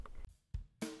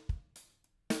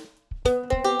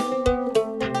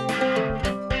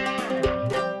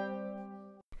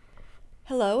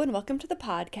and welcome to the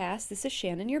podcast. This is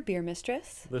Shannon, your beer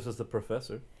mistress. This is the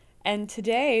professor. And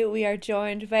today we are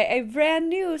joined by a brand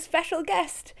new special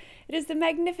guest. It is the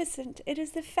magnificent, it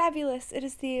is the fabulous, it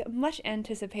is the much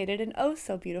anticipated and oh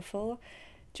so beautiful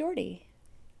Jordy.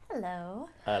 Hello.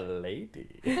 A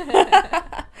lady.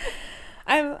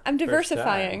 I'm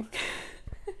diversifying.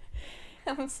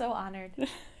 I'm so honored.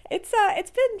 It's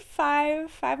been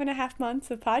five and a half months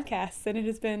of podcasts, and it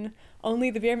has been only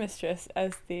the beer mistress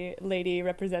as the lady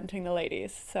representing the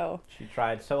ladies. So She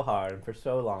tried so hard and for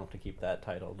so long to keep that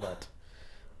title, but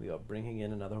we are bringing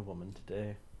in another woman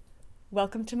today.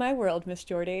 welcome to my world, Miss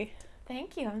Jordy.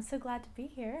 Thank you. I'm so glad to be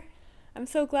here. I'm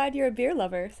so glad you're a beer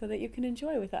lover so that you can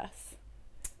enjoy with us.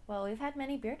 Well, we've had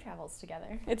many beer travels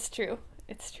together. It's true.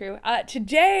 It's true.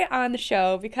 Today on the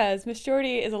show, because Miss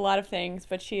Jordy is a lot of things,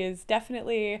 but she is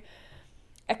definitely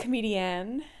a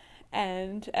comedian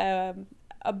and a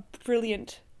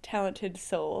brilliant, talented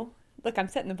soul. Look, I'm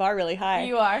setting the bar really high.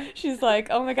 You are. She's like,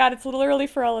 oh my God, it's a little early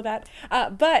for all of that.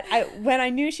 But when I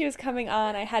knew she was coming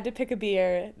on, I had to pick a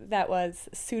beer that was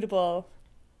suitable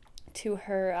to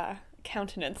her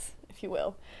countenance, if you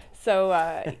will.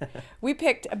 So we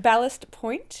picked Ballast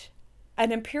Point,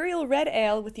 an imperial red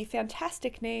ale with the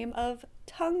fantastic name of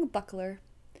Tongue Buckler.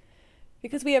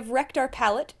 Because we have wrecked our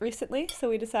palate recently, so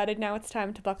we decided now it's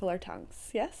time to buckle our tongues.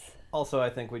 Yes? Also, I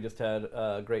think we just had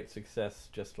great success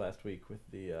just last week with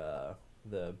the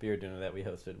beer dinner that we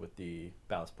hosted with the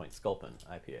Ballast Point Sculpin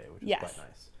IPA, which was Yes. quite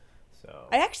nice. So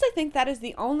I actually think that is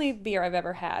the only beer I've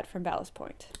ever had from Ballast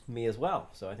Point. me as well.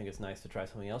 So I think it's nice to try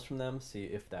something else from them, see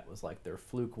if that was like their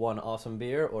fluke one awesome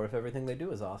beer, or if everything they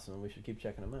do is awesome, and we should keep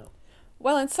checking them out.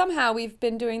 Well, and somehow we've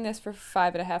been doing this for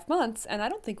 5.5 months, and I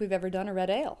don't think we've ever done a red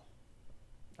ale.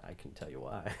 I can tell you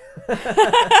why.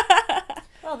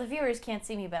 Well, the viewers can't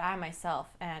see me, but I myself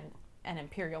am an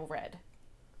imperial red.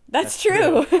 That's That's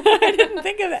true. I didn't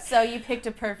think of that. So you picked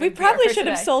a perfect We beer probably for should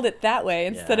have today. sold it that way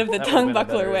instead Yeah, of the that would've tongue been a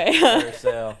buckler better- way. better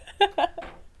sale.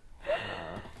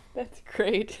 That's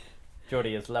great.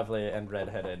 Jordy is lovely and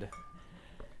redheaded.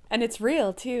 And it's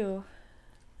real, too.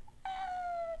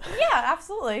 Yeah,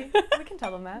 absolutely. We can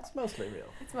tell them that. It's mostly real.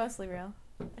 It's mostly real.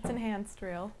 It's enhanced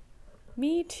real.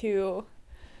 Me too.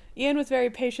 Ian was very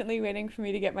patiently waiting for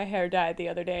me to get my hair dyed the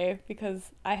other day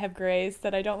because I have grays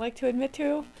that I don't like to admit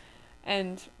to.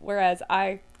 And whereas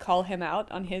I call him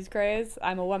out on his grays,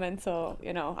 I'm a woman, so,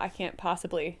 I can't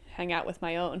possibly hang out with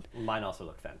my own. Mine also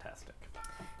looked fantastic.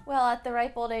 Well, at the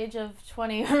ripe old age of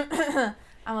 20,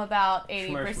 I'm about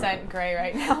 80% gray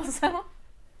right now, so...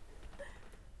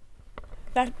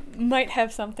 That might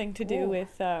have something to do Ooh.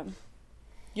 with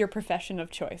your profession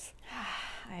of choice.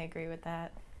 I agree with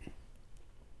that.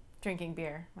 Drinking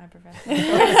beer, my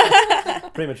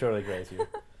profession. Prematurely grays you.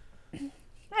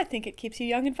 I think it keeps you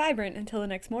young and vibrant until the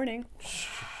next morning.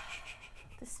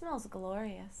 This smells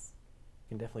glorious. You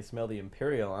can definitely smell the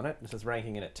Imperial on it. This is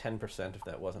ranking it at 10% if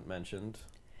that wasn't mentioned.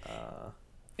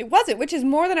 It wasn't, which is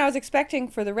more than I was expecting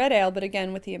for the red ale, but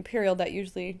again, with the Imperial, that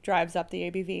usually drives up the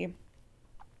ABV.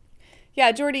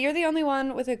 Yeah, Jordy, you're the only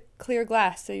one with a clear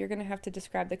glass, so you're going to have to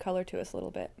describe the color to us a little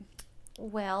bit.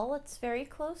 Well, it's very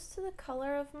close to the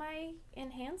color of my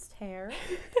enhanced hair.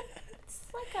 It's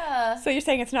like a... So you're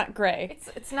saying it's not gray.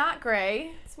 It's not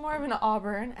gray. It's more of an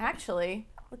auburn. Actually,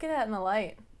 look at that in the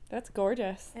light. That's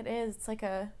gorgeous. It is. It's like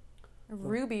a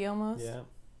ruby almost. Yeah.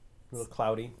 A little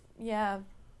cloudy. Yeah,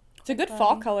 It's a good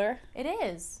fall color. it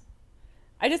is.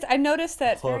 I noticed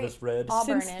that Harvest red.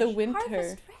 Auburnish. Since the winter.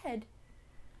 Harvest red.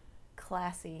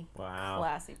 Classy. Wow.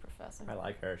 Classy professor. I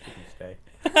like her. She can stay.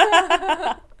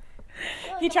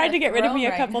 he tried to get rid of me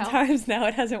a Right couple now. times now.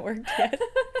 It hasn't worked yet.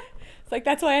 It's like,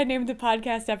 that's why I named the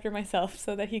podcast after myself,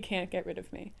 so that he can't get rid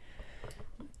of me.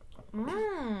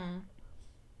 Mmm.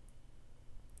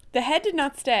 The head did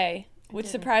not stay, which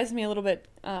didn't. surprised me a little bit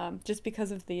just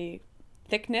because of the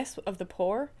thickness of the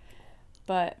pour.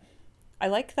 But I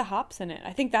like the hops in it.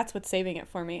 I think that's what's saving it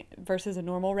for me versus a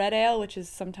normal red ale, which is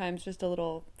sometimes just a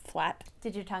little flat.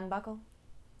 Did your tongue buckle?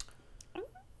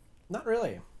 Not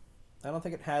really. I don't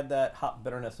think it had that hop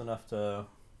bitterness enough to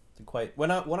quite... When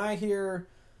I hear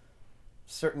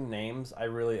certain names, I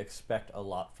really expect a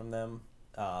lot from them.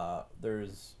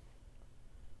 There's...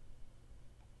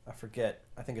 I forget.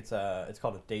 I think it's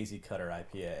called a Daisy Cutter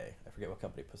IPA. I forget what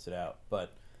company puts it out.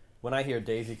 But when I hear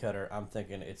Daisy Cutter, I'm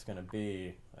thinking it's going to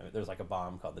be... there's like a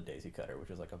bomb called the Daisy Cutter, which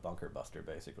is like a bunker buster,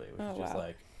 basically. Which is just wow.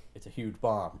 like... It's a huge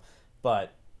bomb.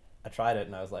 But I tried it,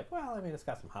 and I was like, well, I mean, it's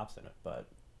got some hops in it, but...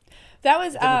 That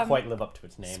was It didn't quite live up to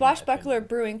its name. in my Swashbuckler opinion.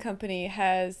 Brewing Company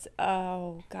has,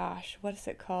 oh gosh, what is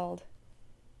it called?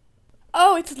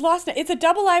 Oh, it's lost. It's a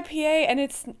double IPA, and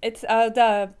it's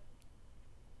the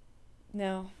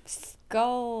no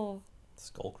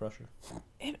Skull Crusher.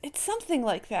 It's something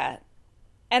like that.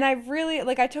 And I really,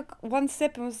 like, I took one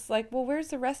sip and was like, well, where's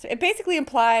the rest? It basically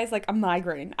implies, like, a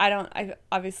migraine. I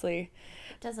obviously...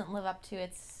 It doesn't live up to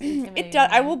its It does.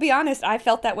 I will be honest, I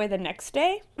felt that way the next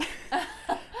day.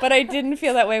 But I didn't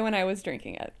feel that way when I was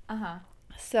drinking it. Uh-huh.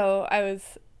 So I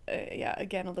was,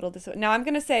 again, a little disappointed. Now, I'm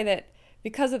going to say that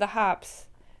because of the hops,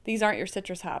 these aren't your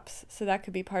citrus hops. So that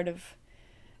could be part of...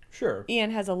 Sure.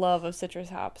 Ian has a love of citrus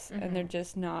hops, and they're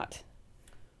just not...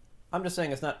 I'm just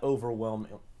saying it's not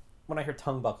overwhelming. When I hear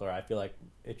tongue buckler, I feel like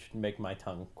it should make my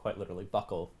tongue quite literally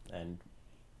buckle and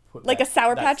put Like a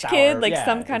Sour Patch Kid, like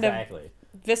some kind of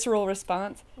visceral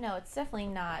response. No, it's definitely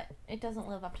not. It doesn't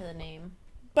live up to the name.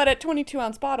 But at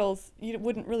 22-ounce bottles, you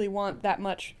wouldn't really want that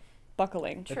much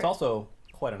buckling. True. It's also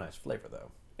quite a nice flavor,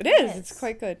 though. It is. It's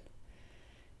quite good.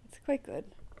 It's quite good.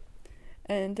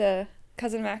 And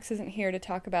Cousin Max isn't here to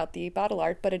talk about the bottle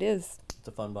art, but it is. It's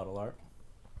a fun bottle art.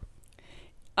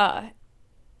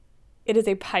 It is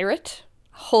a pirate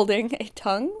holding a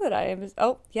tongue that I am...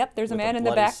 Oh, yep, there's a man in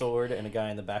the back. With a sword and a guy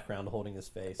in the background holding his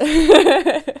face. Do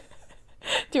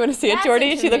you want to see it, That's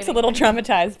Jordy? She looks a intimidating. little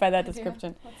traumatized by that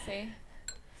description. Let's see.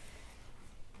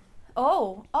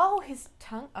 Oh, his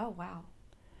tongue. Oh, wow.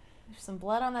 There's some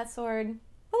blood on that sword.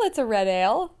 Well, it's a red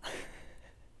ale.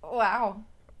 Wow.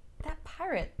 That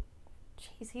pirate.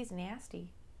 Jeez, he's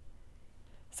nasty.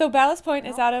 So Ballast Point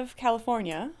is Well. out of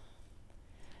California.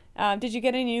 Did you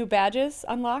get any new badges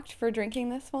unlocked for drinking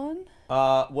this one?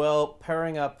 Well,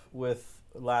 pairing up with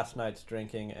last night's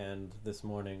drinking and this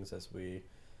morning's as we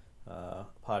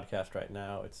podcast right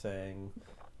now, it's saying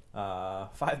 5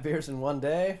 beers in one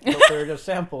day. Hope they were just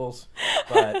samples.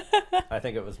 But I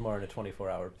think it was more in a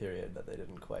 24-hour period that they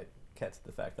didn't quite catch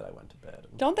the fact that I went to bed.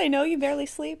 Don't they know you barely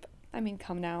sleep? I mean,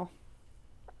 come now.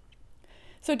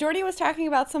 So Jordy was talking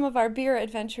about some of our beer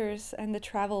adventures and the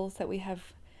travels that we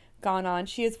have gone on.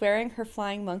 She is wearing her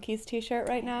Flying Monkeys t-shirt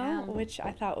right now, which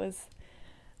I thought was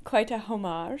quite a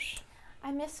homage.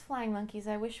 I miss Flying Monkeys.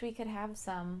 I wish we could have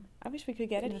some. I wish we could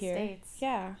get in it the here. States.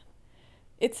 Yeah.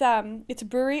 It's a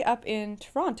brewery up in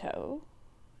Toronto.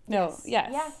 No,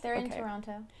 yes. Yeah, they're in Okay.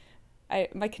 Toronto.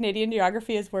 My Canadian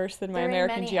geography is worse than my They're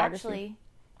American in many, geography. Actually,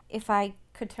 if I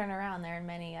could turn around, they're in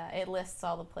many. It lists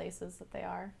all the places that they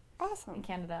are in Awesome.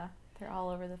 Canada. They're all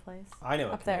over the place. I know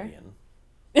Up a there. Canadian.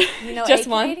 You know, Just a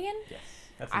one? Canadian? Yes,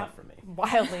 that's I'm enough for me.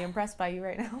 wildly impressed by you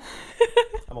right now.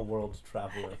 I'm a world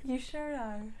traveler. You sure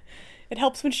are. It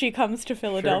helps when she comes to Sure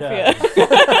Philadelphia.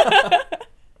 does.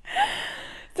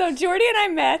 So Jordy and I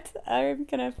met, I'm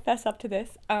going to fess up to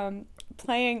this,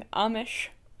 playing Amish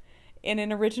in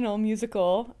an original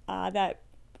musical that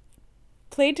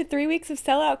played to 3 weeks of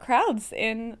sellout crowds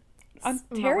in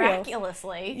Ontario.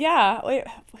 Miraculously. Yeah, wait,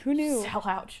 who knew?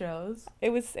 Sellout shows.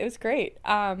 It was great.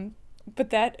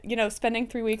 But that, spending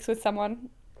 3 weeks with someone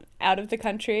out of the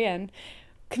country and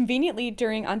conveniently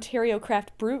during Ontario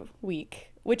Craft Brew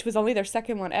Week, which was only their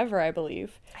second one ever, I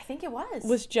believe, I think it was.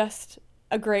 was just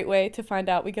a great way to find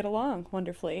out we get along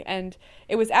wonderfully. And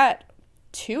it was at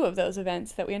 2 of those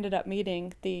events that we ended up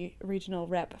meeting the regional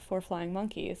rep for Flying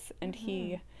Monkeys, and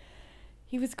he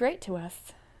was great to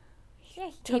us. Yeah,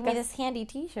 he took gave me us- this handy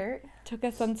T-shirt. Took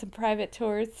us on some private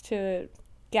tours to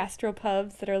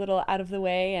gastropubs that are a little out of the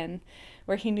way and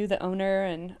where he knew the owner,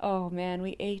 and oh man,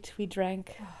 we ate, we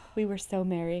drank, we were so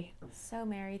merry. So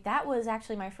merry. That was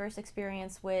actually my first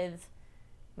experience with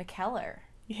McKellar.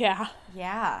 Yeah.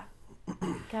 Yeah.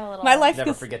 Got a little. My life Never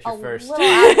is forget a your first. little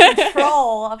out of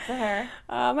control up there.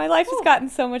 my life has gotten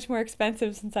so much more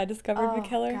expensive since I discovered Oh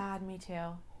McKellar. God, me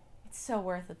too. It's so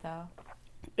worth it though.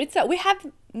 It's we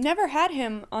have never had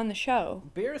him on the show.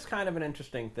 Beer is kind of an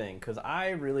interesting thing because I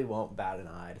really won't bat an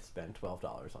eye to spend $12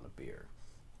 on a beer.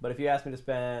 But if you ask me to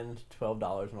spend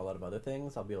 $12 on a lot of other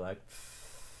things, I'll be like,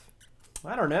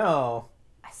 I don't know.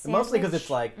 Mostly because it's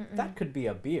like, that could be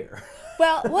a beer.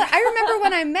 Well, I remember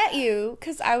when I met you,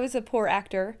 because I was a poor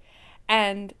actor,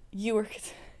 and you were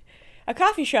a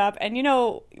coffee shop, and you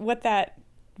know what that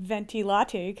venti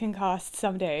latte can cost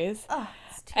some days. Oh,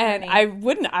 it's And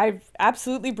tyranny. I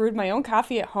absolutely brewed my own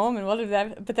coffee at home and whatever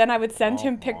that, but then I would send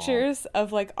him Aw. pictures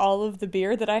of like all of the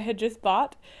beer that I had just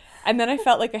bought. And then I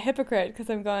felt like a hypocrite because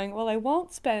I'm going, well, I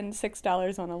won't spend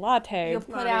 $6 on a latte. You'll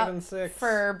Not put out even 6.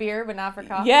 for beer, but not for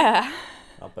coffee. Yeah.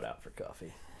 I'll put out for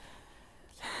coffee.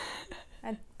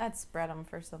 I'd spread them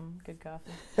for some good coffee.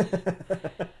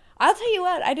 I'll tell you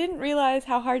what, I didn't realize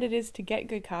how hard it is to get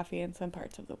good coffee in some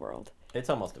parts of the world. It's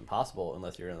almost impossible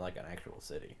unless you're in like an actual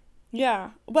city.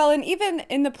 Yeah. Well, and even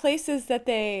in the places that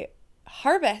they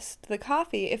harvest the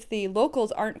coffee, if the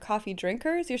locals aren't coffee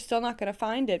drinkers, you're still not going to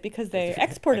find it because they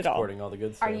export it all. Exporting all the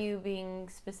good stuff. Are you being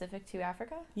specific to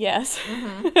Africa? Yes.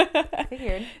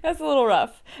 Figured. That's a little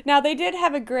rough. Now, they did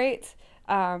have a great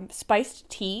spiced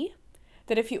tea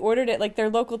that if you ordered it, like their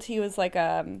local tea was like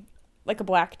a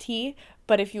black tea,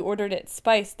 but if you ordered it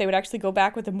spiced, they would actually go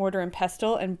back with a mortar and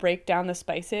pestle and break down the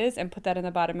spices and put that in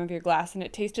the bottom of your glass, and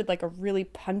it tasted like a really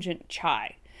pungent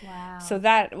chai. Wow. So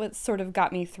that was sort of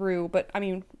got me through, but I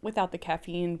mean, without the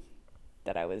caffeine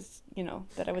that I was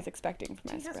expecting from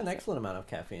my Tea has espresso. an excellent amount of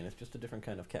caffeine. It's just a different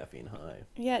kind of caffeine high.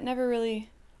 Yeah, it never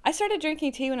really. I started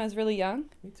drinking tea when I was really young,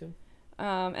 Me too.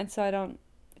 and so I don't.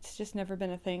 It's just never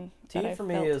been a thing. that Tea I've for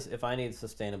me felt. is if I need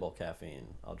sustainable caffeine,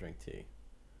 I'll drink tea.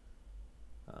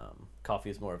 Coffee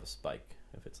is more of a spike.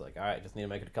 If it's like, all right, just need to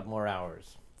make it a couple more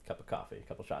hours. Cup of coffee, a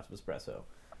couple shots of espresso.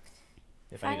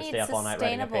 If I need to stay up all night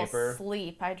writing a paper,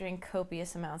 sleep, I drink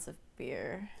copious amounts of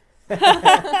beer.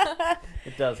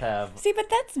 it does have. See, but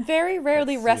that's very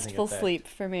rarely soothing restful effect. sleep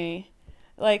for me.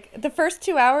 Like the first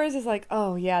 2 hours is like,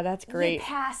 oh yeah, that's You great.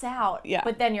 pass out. Yeah.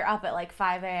 But then you're up at like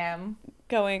 5 a.m.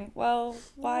 Going, well,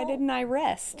 why Well, didn't I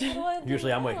rest?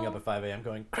 Usually I'm waking up at 5 a.m.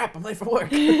 going, crap, I'm late for work.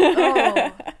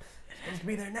 Oh. Supposed to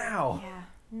be there now. Yeah.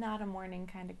 Not a morning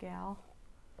kind of gal.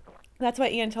 That's why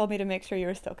Ian told me to make sure you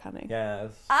were still coming. Yeah,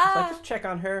 it's Ah. like, just check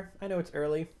on her. I know it's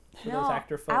early for those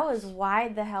actor folks. I was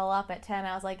wide the hell up at 10.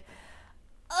 I was like,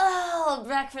 oh,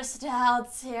 breakfast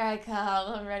stouts, here I come.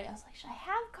 I'm ready. I was like, should I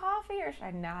have coffee or should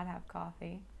I not have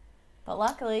coffee? But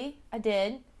luckily, I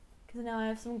did, because now I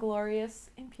have some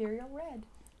glorious Imperial Red.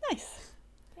 Nice.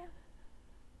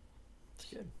 It's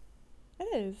good.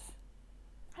 It is.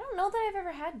 I don't know that I've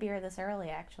ever had beer this early,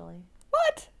 actually.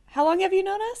 What? How long have you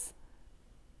known us?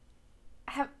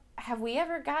 Have we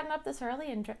ever gotten up this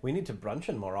early and We need to brunch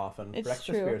in more often. It's Breakfast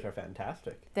true. beers are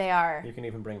fantastic. They are. You can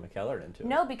even bring McKellar into it.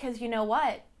 No, because you know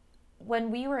what? When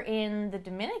we were in the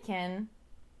Dominican,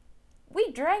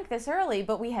 we drank this early,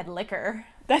 but we had liquor.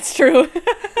 That's true.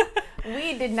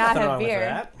 We did not Nothing have wrong with beer.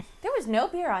 that. There was no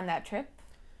beer on that trip.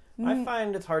 I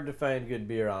find it's hard to find good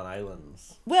beer on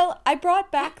islands. Well, I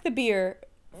brought back the beer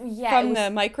Yeah, from the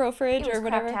micro fridge it was or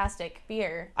whatever. craptastic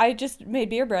beer. I just made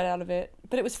beer bread out of it,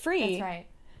 but it was free. That's right.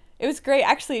 It was great.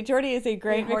 Actually, Jordy is a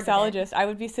great hoarded mixologist. I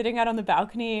would be sitting out on the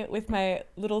balcony with my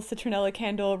little citronella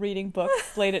candle reading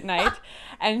books late at night,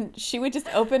 and she would just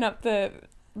open up the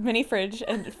mini fridge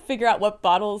and figure out what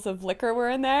bottles of liquor were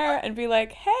in there and be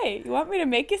like, hey, you want me to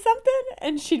make you something?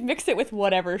 And she'd mix it with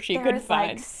whatever she There could was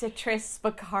find. like citrus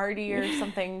Bacardi or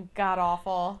something god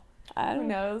awful. I Who don't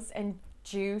know. knows? And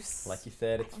juice. Like you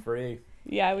said, it's free.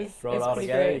 Yeah, it was, Throw it it was all pretty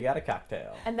together, great. you got a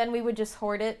cocktail. And then we would just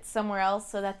hoard it somewhere else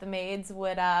so that the maids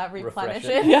would replenish Refresh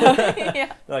it. it.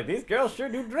 Yeah. They're like, these girls sure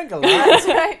do drink a lot. That's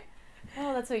right.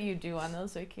 Oh, that's what you do on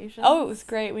those vacations. Oh, it was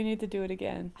great. We need to do it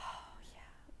again. Oh,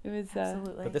 It was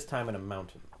absolutely. But this time in a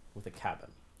mountain with a cabin.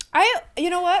 you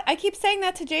know what? I keep saying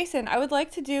that to Jason. I would like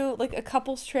to do like a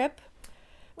couples trip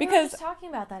we were because just talking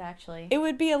about that actually. it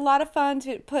would be a lot of fun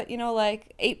to put,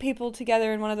 like 8 people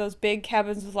together in one of those big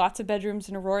cabins with lots of bedrooms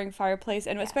and a roaring fireplace,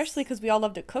 and Yes. especially because we all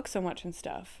love to cook so much and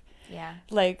stuff. Yeah.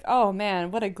 Like, oh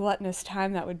man, what a gluttonous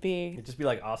time that would be. It'd just be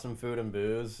like awesome food and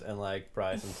booze and like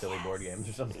probably some silly board games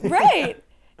or something. Right.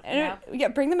 And Yeah. yeah,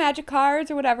 bring the magic cards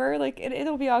or whatever. Like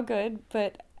it'll be all good.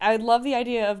 But I would love the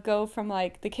idea of go from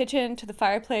like the kitchen to the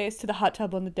fireplace to the hot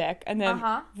tub on the deck, and then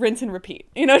rinse and repeat.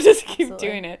 Just keep Absolutely.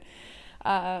 doing it.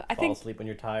 I Fall think asleep when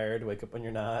you're tired, wake up when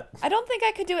you're not. I don't think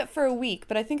I could do it for a week,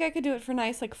 but I think I could do it for a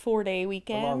nice like 4-day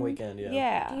weekend. A long weekend, yeah. Do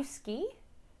Yeah. you ski?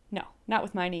 No, not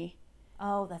with my knee.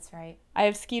 Oh, that's right. I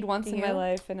have skied once Do in my you?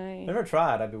 life, and I. Never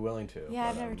tried, I'd be willing to. Yeah,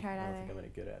 I've but, never tried I don't either. think I'm any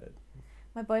good at it.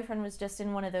 My boyfriend was just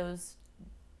in one of those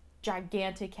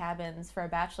gigantic cabins for a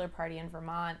bachelor party in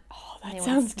Vermont. Oh, And that they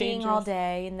sounds went skiing dangerous. all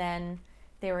day, and then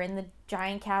they were in the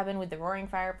giant cabin with the roaring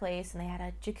fireplace, and they had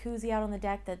a jacuzzi out on the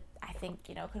deck that I think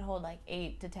could hold like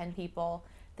 8 to 10 people.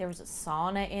 There was a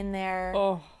sauna in there.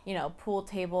 Oh, Pool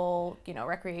table,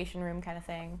 recreation room kind of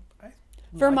thing.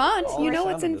 Vermont. all You the know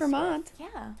sound what's of in this stuff. Vermont?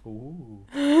 Yeah.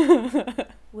 Ooh.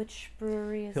 Which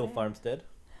brewery is Hill there? Farmstead.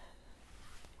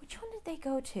 Which one did they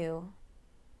go to?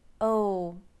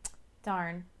 Oh,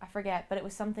 darn. I forget, but it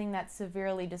was something that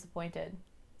severely disappointed.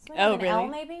 Something Oh, with an L,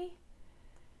 really? maybe?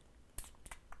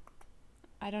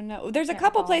 I don't know. There's a Can't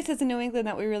couple recall. places in New England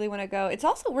that we really want to go. It's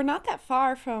also, we're not that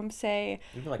far from, say,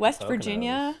 Even like the West Poconos.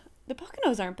 Virginia. The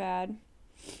Poconos aren't bad.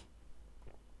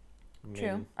 I mean,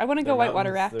 True. I want to they're go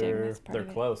whitewater mountains, rafting. They're, That's part they're of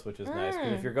it. close, which is nice.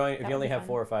 'Cause if you're going, if That you would only be have fun.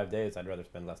 4 or 5 days, I'd rather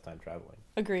spend less time traveling.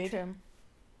 Agreed. True.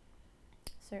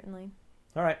 Certainly.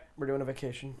 All right, we're doing a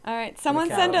vacation. All right, someone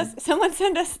cabin.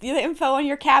 send us the info on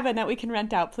your cabin that we can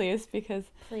rent out, please, because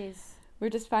Please. we're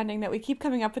just finding that we keep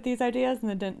coming up with these ideas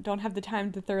and then don't have the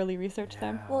time to thoroughly research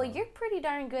them. Well, you're pretty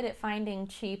darn good at finding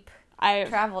cheap I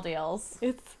travel deals.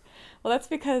 Well, that's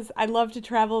because I love to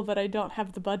travel, but I don't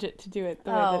have the budget to do it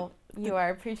the way You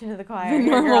are preaching to the that choir. the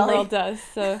You're normal girly. world does.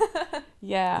 So,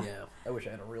 yeah. Yeah, I wish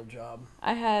I had a real job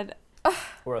I had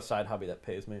or a side hobby that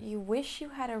pays me. You wish you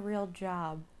had a real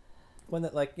job. One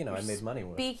that, like, I made money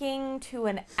with. Speaking to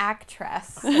an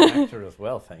actress I'm an actor as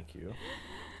well, thank you.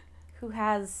 who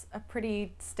has a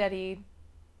pretty steady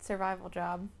survival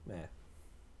job. Yeah.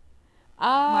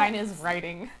 Mine is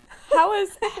writing. How was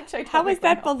Which I don't how was think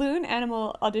that balloon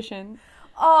animal audition?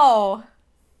 Oh.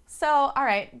 So, all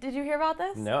right. Did you hear about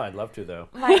this? No, I'd love to though.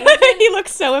 My agent, He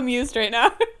looks so amused right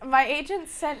now. my agent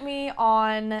sent me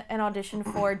on an audition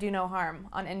for Do No Harm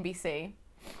on NBC.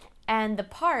 And the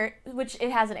part, which it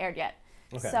hasn't aired yet.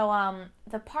 Okay. So,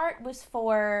 the part was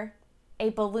for a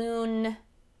balloon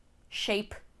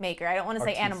shape maker. I don't want to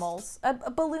say Artiste. animals. A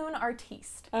balloon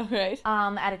artiste. All right.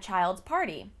 At a child's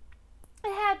party.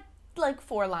 It had like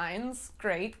 4 lines.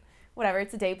 Great. Whatever.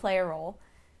 It's a day player role.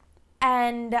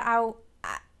 And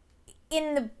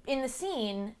in the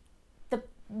scene, the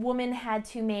woman had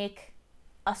to make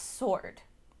a sword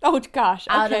Oh gosh.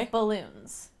 out Okay. of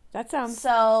balloons. That sounds.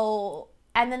 So,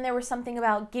 and then there was something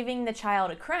about giving the child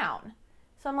a crown.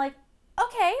 So I'm like,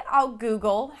 okay, I'll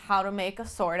Google how to make a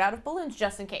sword out of balloons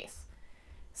just in case.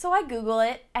 So I Google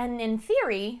it, and in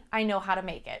theory, I know how to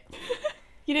make it.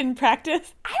 You didn't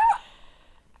practice?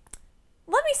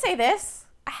 Let me say this.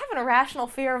 I have an irrational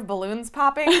fear of balloons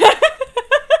popping.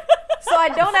 So I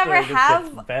don't ever This gets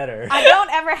have better. I don't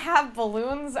ever have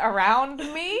balloons around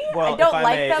me. Well, I don't if I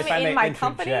like may, them if I in may my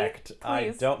company. interject, I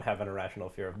Please. don't have an irrational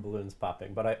fear of balloons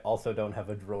popping, but I also don't have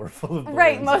a drawer full of balloons.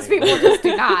 Right, most anymore. people just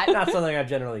do not. Not something I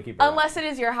generally keep around. Unless it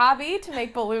is your hobby to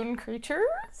make balloon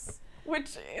creatures, which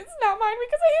is not mine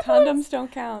because I hate balloons. Condoms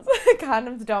don't count.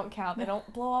 Condoms don't count. They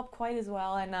don't blow up quite as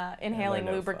well, and inhaling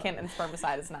no lubricant fun. and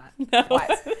spermicide is not. No.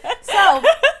 Wise.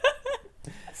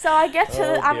 So I get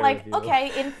to, Oh, I'm dear like, review.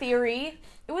 okay, in theory,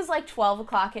 it was like 12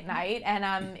 o'clock at night, and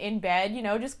I'm in bed,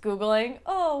 just Googling,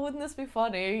 oh, wouldn't this be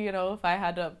funny, if I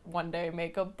had to one day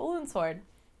make a balloon sword.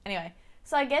 Anyway,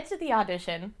 so I get to the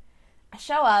audition, I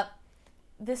show up,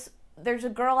 there's a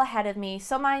girl ahead of me,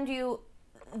 so mind you,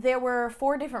 there were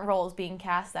 4 different roles being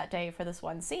cast that day for this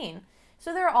one scene.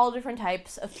 So there are all different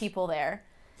types of people there.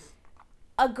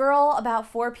 A girl about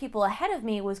 4 people ahead of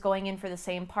me was going in for the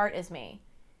same part as me.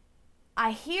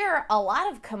 I hear a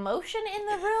lot of commotion in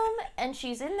the room, and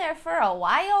she's in there for a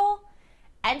while,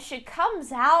 and she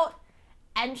comes out,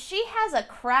 and she has a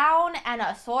crown and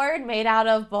a sword made out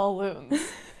of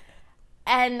balloons.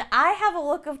 And I have a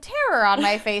look of terror on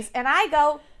my face, and I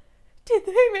go, did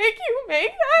they make you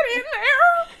make that in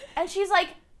there? And she's like,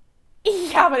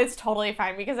 yeah, but it's totally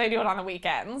fine because I do it on the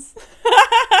weekends.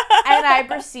 And I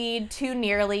proceed to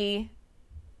nearly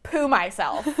poo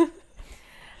myself.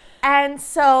 And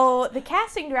so the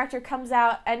casting director comes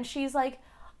out and she's like,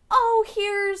 oh,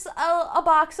 here's a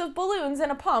box of balloons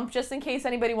and a pump just in case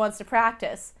anybody wants to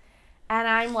practice. And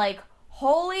I'm like,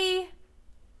 holy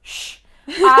shh,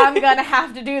 I'm going to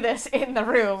have to do this in the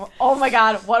room. Oh my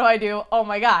God, what do I do? Oh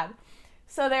my God.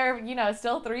 So there,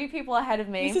 still 3 people ahead of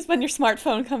me. This is when your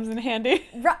smartphone comes in handy.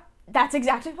 That's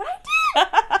exactly what I did.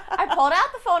 I pulled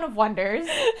out the phone of wonders.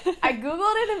 I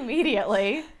Googled it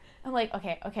immediately. I'm like,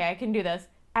 okay, I can do this.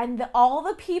 And all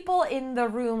the people in the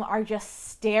room are just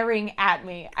staring at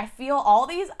me. I feel all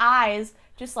these eyes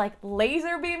just like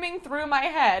laser beaming through my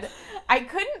head. I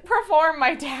couldn't perform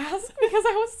my task because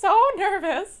I was so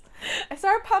nervous. I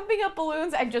started pumping up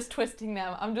balloons and just twisting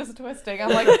them. I'm just twisting.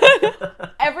 I'm like,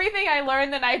 everything I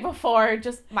learned the night before,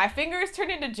 just my fingers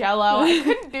turned into jello. I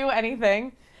couldn't do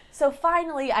anything. So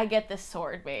finally, I get this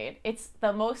sword made. It's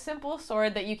the most simple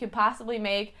sword that you could possibly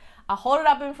make. I hold it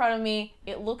up in front of me.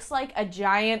 It looks like a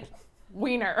giant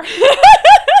wiener.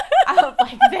 I'm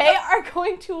like, they are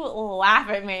going to laugh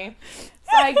at me.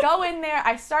 So I go in there.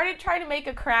 I started trying to make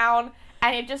a crown,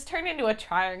 and it just turned into a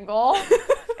triangle.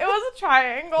 It was a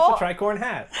triangle. It's a tricorn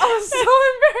hat. I was so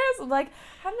embarrassed. I'm like,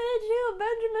 I'm gonna do a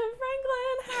Benjamin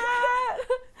Franklin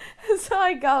hat. So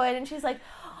I go in, and she's like,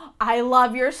 I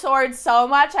love your sword so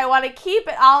much. I want to keep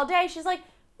it all day. She's like,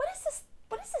 what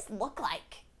does this look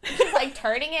like? And she's like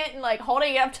turning it and like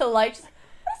holding it up to the light. She's like,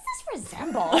 what does this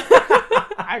resemble?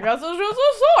 I guess it's just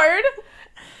a sword.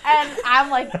 And I'm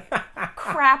like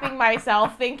crapping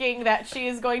myself thinking that she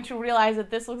is going to realize that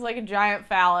this looks like a giant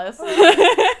phallus.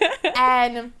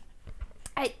 And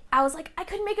I was like, I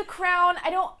could make a crown. I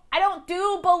don't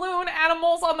do balloon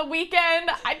animals on the weekend.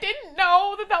 I didn't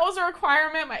know that was a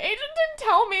requirement. My agent didn't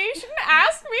tell me. She didn't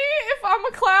ask me if I'm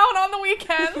a clown on the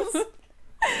weekends.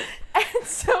 And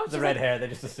so The red hair, they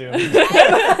just assumed. she's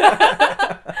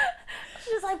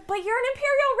like, but you're an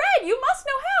imperial red. You must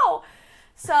know how.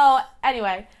 So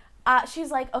anyway,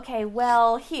 she's like, okay,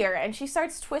 well, here. And she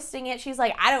starts twisting it. She's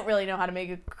like, I don't really know how to make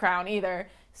a crown either.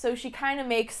 So she kind of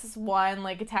makes one,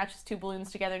 like attaches 2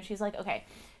 balloons together. And she's like, okay,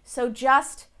 so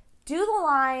just do the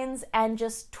lines and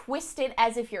just twist it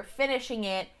as if you're finishing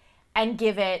it and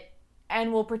give it,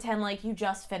 and we'll pretend like you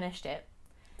just finished it.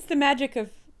 It's the magic of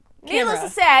camera. Needless to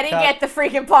say, I didn't get the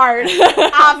freaking part,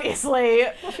 obviously.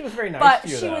 Well, she was very nice But to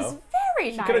you, she though. was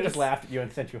very She nice. could have just laughed at you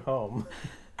and sent you home.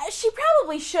 She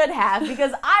probably should have,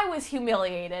 because I was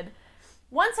humiliated.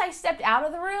 Once I stepped out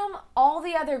of the room, all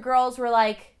the other girls were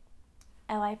like,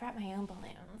 oh, I brought my own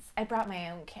balloons. I brought my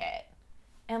own kit.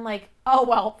 And I'm like, oh,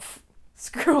 well,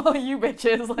 screw all you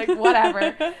bitches. Like,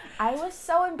 whatever. I was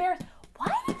so embarrassed. Why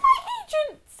did my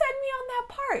agent send me on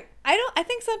that part? I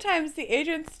think sometimes the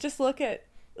agents just look at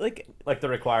like Like the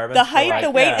requirements. the height, like, the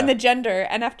weight, yeah. and the gender,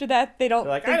 and after that they don't.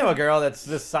 They're like, think I know a of- girl that's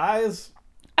this size.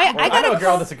 I Or, got I know a a girl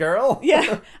call. that's a girl.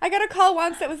 Yeah, I got a call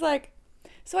once that was like,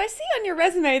 so I see on your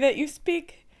resume that you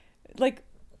speak like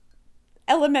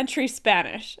elementary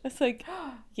Spanish. It's like,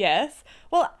 yes.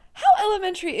 Well, how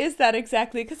elementary is that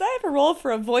exactly? Because I have a role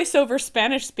for a voiceover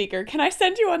Spanish speaker. Can I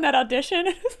send you on that audition?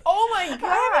 Oh, my I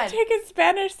God. haven't taken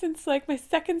Spanish since like my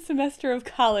second semester of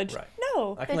college. Right.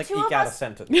 No. I can The like two eke of out a us-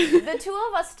 sentence. The two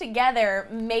of us together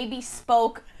maybe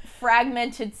spoke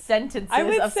fragmented sentences I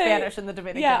would of say, Spanish in the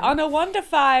Dominican. Yeah, on a 1 to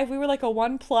 5, we were like a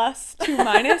 1+,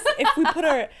 2-. If we put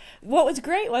our, what was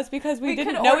great was because we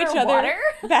didn't could know order each other water.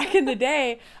 back in the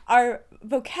day, our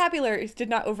vocabularies did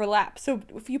not overlap. So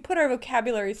if you put our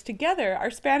vocabularies together,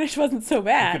 our Spanish wasn't so You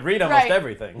bad. could read almost Right.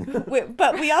 everything.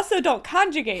 But we also don't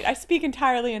conjugate. I speak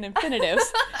entirely in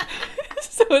infinitives.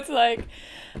 So it's like,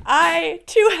 I,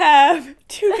 to have,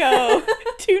 to go,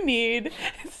 to need.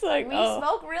 It's like, We oh.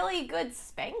 spoke really good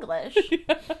Spanglish.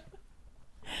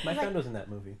 My friend was in that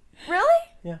movie. Really?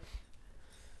 Yeah.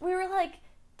 We were like,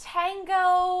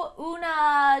 tango,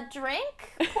 una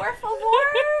drink, por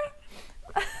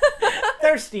favor?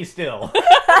 Thirsty still.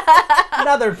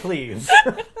 Another, please.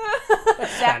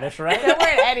 That's Spanish, There right?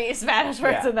 weren't any Spanish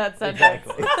words Yeah, in that sentence.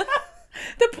 Exactly.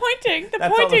 The pointing That's all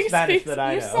the pointing Spanish speaks. that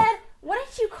I You know. said, what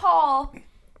did you call,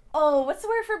 oh, what's the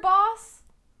word for boss?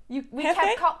 We Jefe?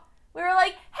 we were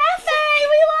like, Hefe,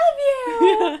 we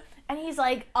love you! And he's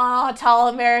like, oh, tall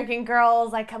American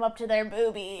girls, I come up to their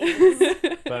boobies.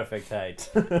 Perfect height.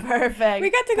 Perfect. We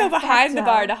got to go behind the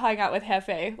bar Perfecto. to hang out with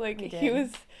Hefe. Like We he did.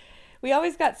 was, we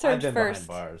always got I've served been first.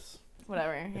 behind bars.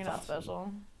 Whatever, you're It's not awesome.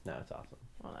 special. No, it's awesome.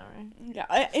 Whatever.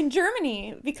 Yeah, in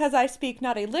Germany, because I speak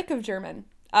not a lick of German.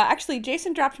 Actually,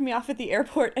 Jason dropped me off at the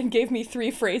airport and gave me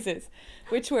 3 phrases,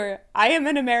 which were, I am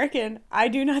an American, I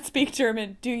do not speak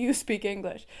German, do you speak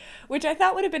English? Which I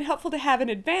thought would have been helpful to have in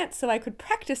advance so I could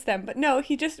practice them. But no,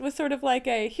 he just was sort of like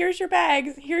a, here's your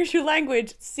bags, here's your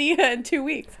language, see ya in 2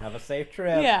 weeks. Have a safe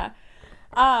trip. Yeah.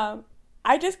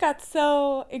 I just got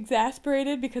so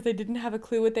exasperated because I didn't have a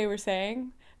clue what they were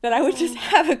saying that I would just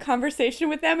have a conversation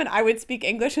with them and I would speak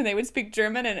English and they would speak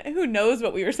German and who knows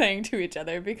what we were saying to each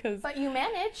other because But you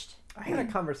managed. I had a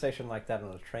conversation like that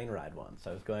on a train ride once.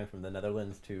 I was going from the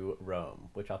Netherlands to Rome,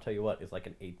 which I'll tell you what is like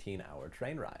an 18-hour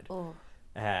train ride. Oh.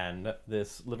 And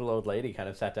this little old lady kind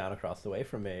of sat down across the way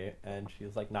from me, and she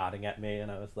was like nodding at me,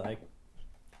 and I was like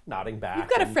nodding back. you've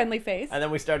got a and- friendly face. And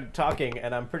then we started talking,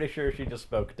 and I'm pretty sure she just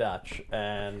spoke Dutch,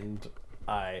 and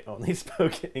I only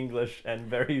spoke English and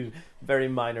very, very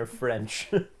minor French.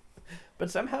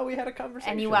 But somehow we had a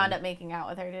conversation. And you wound up making out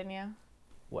with her, didn't you?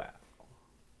 Wow.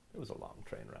 It was a long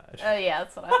train ride. Oh, yeah,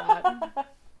 that's what I thought.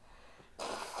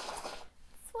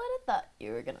 That's what I thought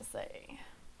you were going to say.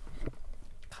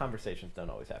 Conversations don't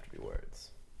always have to be words.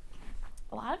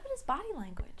 A lot of it is body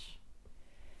language.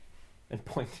 And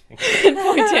pointing.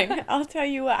 Pointing. I'll tell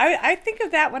you what. I think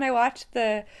of that when I watch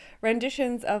the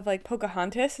renditions of like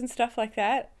Pocahontas and stuff like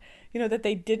that. You know, that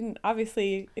they didn't,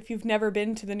 obviously, if you've never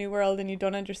been to the New World and you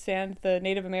don't understand the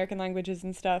Native American languages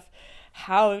and stuff,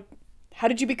 how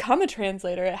did you become a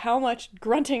translator? How much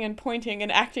grunting and pointing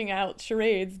and acting out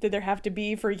charades did there have to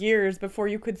be for years before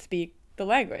you could speak the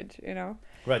language, you know?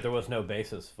 Right, there was no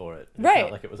basis for it. It's Right.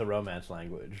 not like it was a Romance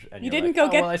language. And You you're didn't like, go oh,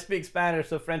 get- well, I speak Spanish,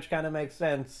 so French kind of makes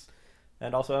sense.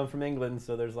 And also I'm from England,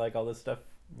 so there's like all this stuff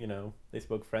they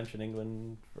spoke French in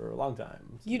England for a long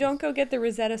time. So You don't go get the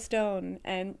Rosetta Stone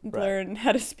and Right. learn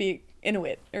how to speak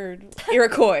Inuit or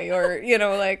Iroquois or,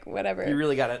 like whatever. You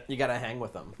really gotta hang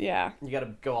with them. Yeah. You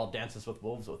gotta go all dances with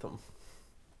wolves with them.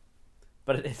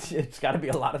 But it's got to be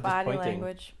a lot of just Body pointing.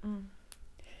 language.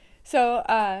 So,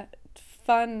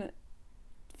 fun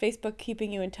Facebook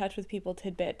keeping you in touch with people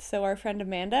tidbit. So our friend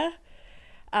Amanda,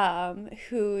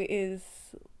 who is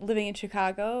living in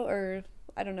Chicago, or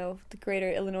I don't know, the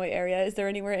greater Illinois area. Is there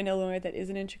anywhere in Illinois that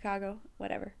isn't in Chicago?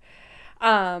 Whatever.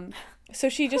 So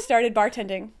she just started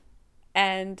bartending,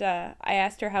 and I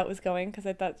asked her how it was going because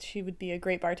I thought she would be a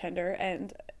great bartender,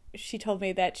 and she told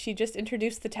me that she just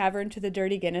introduced the tavern to the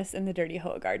Dirty Guinness in the Dirty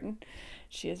Hoa Garden.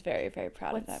 She is very, very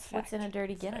proud of that fact. What's in a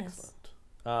dirty Guinness?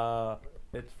 Excellent.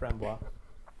 It's framboise.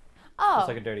 Oh, It's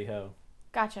like a dirty hoe,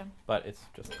 gotcha. but it's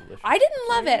just delicious. I didn't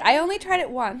love it. I only tried it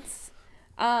once.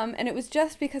 And it was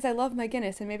just because I love my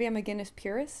Guinness, and maybe I'm a Guinness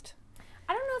purist.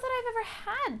 I don't know that I've ever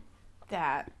had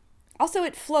that. Also,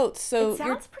 it floats, so It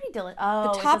sounds pretty delicious.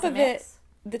 Oh, the top doesn't of it- mix?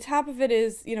 the top of it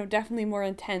is, definitely more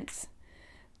intense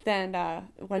than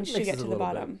once It you mixes get a to the little bit.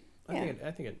 bottom. I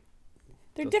think it.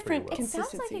 They're does pretty different well. It sounds like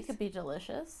consistencies. it could be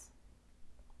delicious.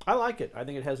 I like it. I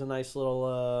think it has a nice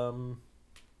little.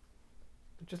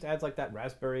 It just adds like that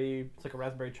raspberry. It's like a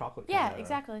raspberry chocolate. Yeah, kinda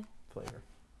exactly. Flavor.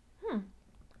 I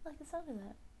like the sound of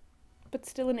that. But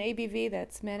still an ABV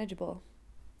that's manageable.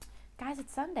 Guys,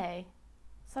 it's Sunday.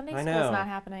 Sunday I school's know. not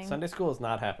happening. Sunday school is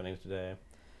not happening today,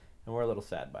 and we're a little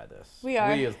sad by this. We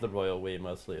are. We is the royal we,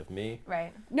 mostly of me.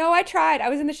 Right. No, I tried. I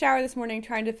was in the shower this morning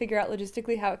trying to figure out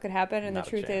logistically how it could happen, and Not the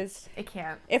a truth chance. is, It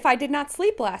can't. if I did not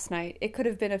sleep last night, it could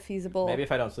have been a feasible... Maybe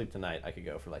if I don't sleep tonight, I could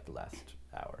go for like the last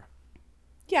hour.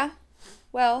 Yeah.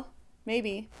 Well,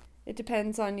 maybe. It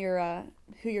depends on your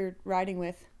who you're riding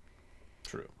with.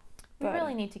 True. We But-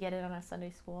 really need to get it on a Sunday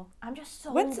school. I'm just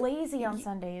so When's- lazy on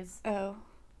Sundays. Oh.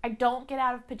 I don't get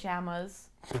out of pajamas.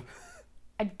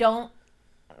 I don't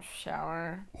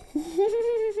shower.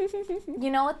 You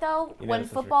know what though? You know When this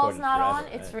is football's recorded not on,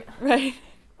 forever, it's right? Right.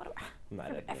 I'm not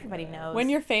editing everybody that. knows. When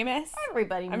you're famous,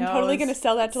 everybody knows. I'm totally going to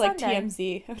sell that to like Sunday.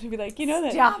 TMZ. I'm going to be like, you know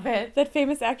that Stop it. that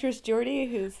famous actress Jordy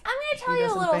who's... I'm gonna tell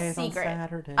you a little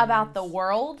secret about the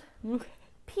world.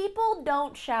 People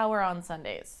don't shower on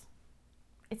Sundays.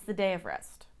 It's the day of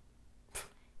rest.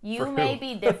 You For may who?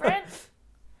 be different,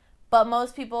 but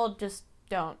most people just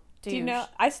don't. Do you know,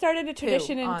 I started a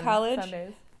tradition in college.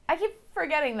 Sundays. I keep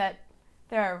forgetting that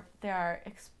there are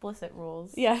explicit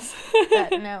rules. Yes.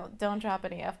 That no, don't drop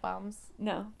any F-bombs.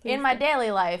 No. In please my don't.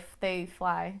 daily life, they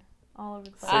fly all over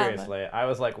the place. Seriously, I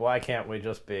was like, why can't we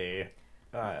just be,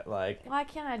 like, Why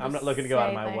can't I just I'm not looking to go out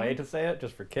of say my way things? to say it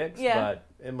just for kicks, Yeah.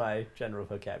 but in my general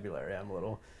vocabulary, I'm a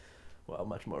little,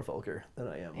 much more vulgar than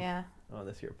I am Yeah. on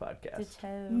this here podcast.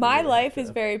 Ditto. My Yeah, life is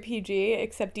so- very PG,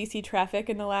 except DC traffic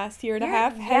in the last year and a You're-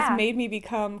 half yeah. has made me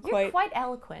become You're quite... quite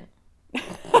eloquent.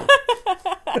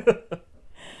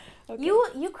 Okay.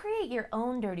 You create your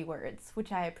own dirty words,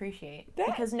 which I appreciate, That-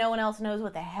 because no one else knows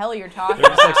what the hell you're talking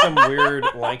They're just about. like some weird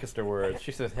Lancaster words.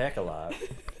 She says heck a lot.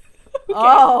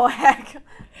 Oh heck!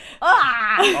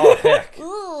 Ah! Oh, heck.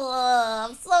 Ugh,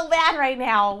 I'm so bad right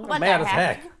now. What Mad the as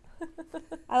heck? heck.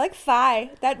 I like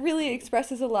fi. That really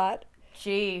expresses a lot.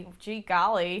 Gee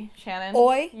golly, Shannon.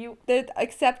 Oi. You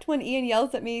Except when Ian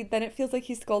yells at me, then it feels like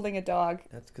he's scolding a dog.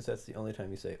 That's because that's the only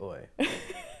time you say oi.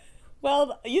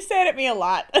 Well, you say it at me a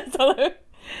lot. So-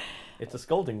 It's a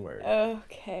scolding word.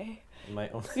 okay. My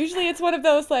own. Usually it's one of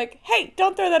those like, hey,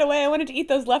 don't throw that away. I wanted to eat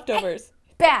those leftovers.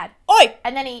 bad. Oi!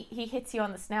 And then he hits you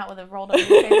on the snout with a rolled up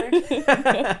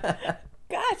newspaper.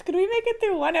 Gosh, could we make it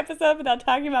through one episode without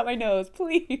talking about my nose,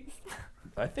 please?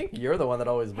 I think you're the one that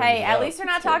always brings Hey, it at up. least we're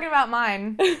not talking about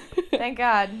mine. Thank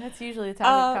God. That's usually the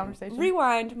topic of conversation.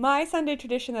 Rewind. My Sunday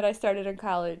tradition that I started in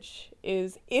college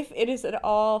is, if it is at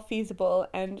all feasible,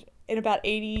 and in about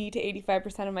 80 to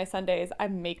 85% of my Sundays, I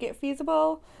make it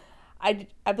feasible. I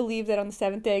believe that on the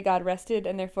seventh day God rested,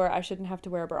 and therefore I shouldn't have to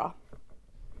wear a bra.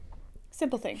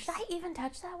 Simple things. Should I even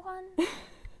touch that one?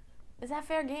 Is that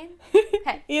fair game?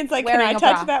 Hey, Ian's like, wearing can I a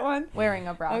touch bra. that one? Wearing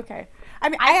a bra. Okay. I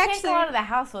mean, I I can't actually go out of the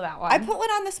house without one. I put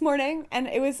one on this morning, and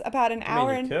it was about an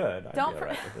hour I mean, you and could. Don't I'd be for-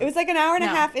 alright with it was like an hour and a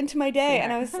No. half into my day,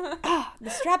 and I was Sure. the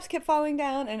straps kept falling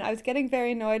down, and I was getting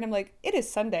very annoyed. I'm like, it is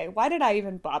Sunday. Why did I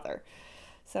even bother?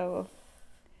 So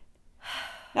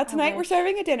now tonight we're wish.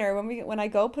 serving a dinner. When I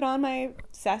go put on my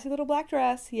sassy little black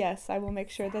dress, yes, I will make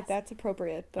sure that that's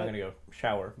appropriate. I'm But gonna go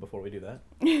shower before we do that.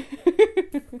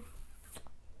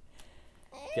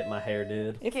 Get my hair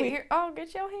did. if get we,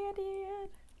 get your hand in.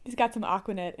 he's got some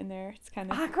Aquanet in there. It's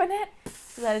kind of Aquanet?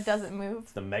 So that it doesn't move.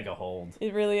 It's the mega hold.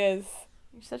 it really is.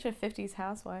 You're such a 50s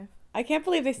housewife. I can't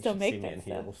believe they You still should make see me that in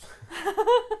stuff. heels.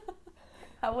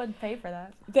 I wouldn't pay for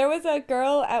that. There was a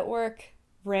girl at work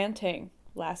ranting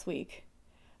last week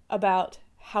about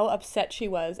how upset she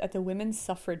was at the women's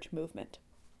suffrage movement.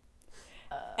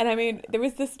 And I mean, there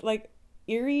was this like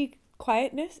eerie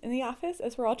quietness in the office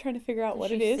as we're all trying to figure out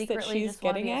what it is that she's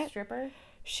getting at. Stripper?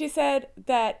 She said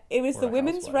that it was Or the a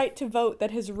women's housewife. right to vote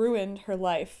that has ruined her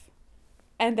life.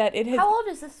 And that it has How old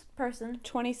is this person?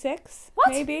 26, What?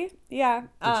 maybe? Yeah.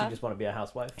 Did she just want to be a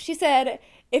housewife? She said,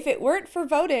 if it weren't for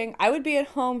voting, I would be at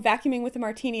home vacuuming with a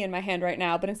martini in my hand right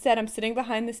now, but instead I'm sitting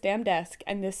behind this damn desk,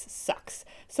 and this sucks.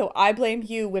 So I blame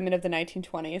you, women of the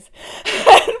 1920s.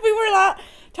 And we were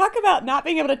talk about not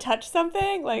being able to touch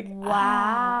something. Like,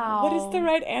 Wow. what is the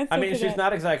right answer I mean, to she's that?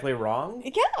 not exactly wrong.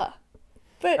 Yeah.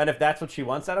 But And if that's what she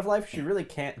wants out of life, she really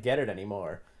can't get it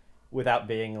anymore without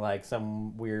being like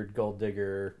some weird gold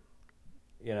digger,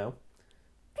 you know?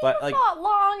 But like, fought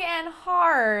long and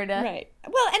hard. right.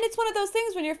 Well, and it's one of those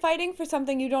things when you're fighting for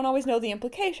something, you don't always know the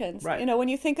implications. Right. You know, when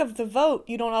you think of the vote,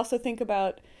 you don't also think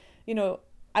about, you know,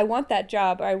 I want that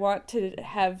job, or I want to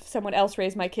have someone else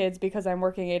raise my kids because I'm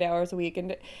working 8 hours a week.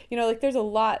 And, you know, like there's a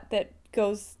lot that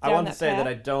goes down I want that to say path. that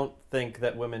I don't think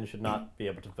that women should not be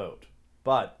able to vote.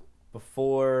 But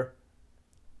before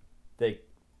they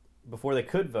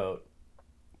could vote,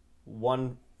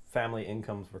 one family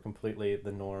incomes were completely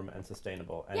the norm and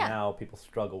sustainable, and Yeah. now people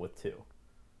struggle with two.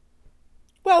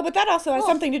 Well, but that also has Well-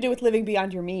 something to do with living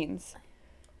beyond your means.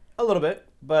 A little bit,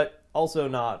 but also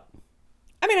not.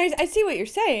 I mean, I see what you're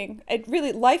saying. It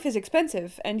really, life is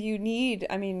expensive, and you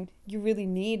really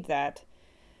need that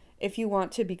if you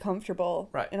want to be comfortable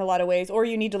Right. in a lot of ways, or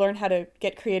you need to learn how to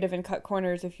get creative and cut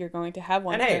corners if you're going to have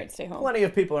one And hey, parent stay home. plenty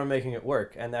of people are making it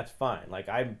work, and that's fine. Like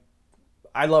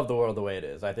I love the world the way it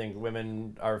is. I think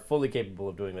women are fully capable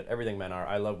of doing everything men are.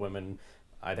 I love women.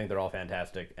 I think they're all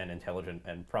fantastic and intelligent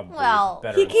and probably Well,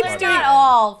 better. he and keeps They're smarter doing not than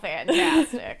all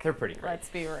fantastic. They're pretty great. Let's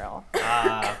be real.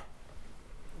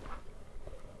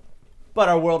 But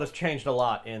our world has changed a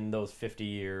lot in those 50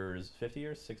 years. 50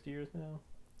 years? 60 years now?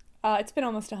 It's been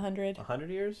almost 100 100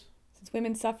 years? since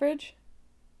women's suffrage.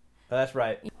 Oh, that's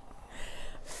right.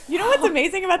 You know what's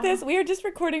amazing about this? We are just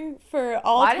recording for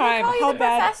all Why did time we call you how the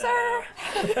bad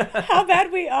professor? how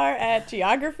bad we are at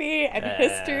geography and Yeah.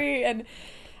 history, and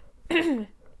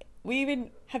we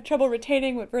even have trouble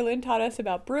retaining what Berlin taught us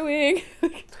about brewing.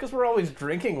 It's because we're always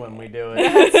drinking when we do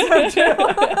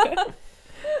it.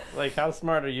 Like, how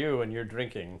smart are you when you're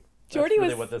drinking? That's Jordy really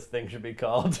was- what this thing should be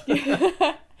called.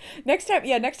 Next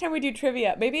time we do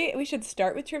trivia, maybe we should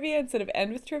start with trivia instead of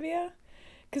end with trivia,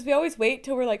 because we always wait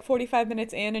till we're like 45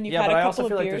 minutes in and you've Yeah, had but a I couple also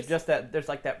feel of like beers. there's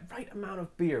like that right amount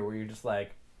of beer where you're just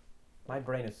like, my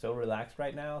brain is so relaxed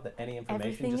right now that any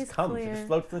information Everything just is comes. It clear. just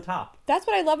floats to the top. That's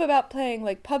what I love about playing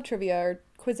like pub trivia or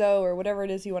Quizzo or whatever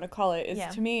it is you want to call it. Is Yeah.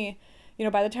 to me, you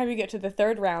know, by the time you get to the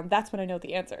third round, that's when I know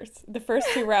the answers. The first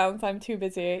two rounds, I'm too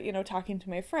busy, you know, talking to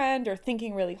my friend or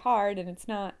thinking really hard, and it's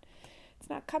not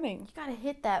coming. You gotta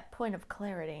hit that point of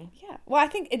clarity. Yeah. Well, I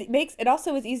think it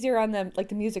also is easier on the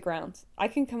music rounds. I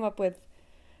can come up with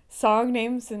song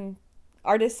names and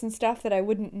artists and stuff that I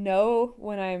wouldn't know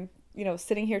when I'm, you know,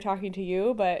 sitting here talking to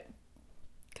you, but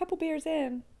a couple beers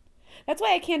in. That's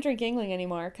why I can't drink Yingling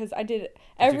anymore, because I did You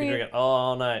can every drink it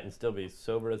all night and still be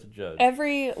sober as a judge.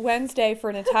 every Wednesday for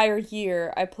an entire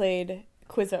year. I played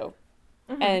Quizzo,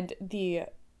 and the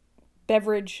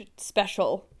beverage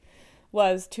special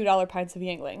was $2 pints of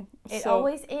Yingling. It So-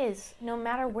 always is, no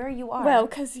matter where you are. well,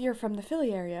 because you're from the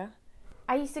Philly area.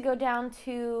 I used to go down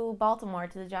to Baltimore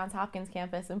to the Johns Hopkins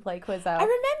campus and play Quizzo. I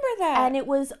remember that. And it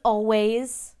was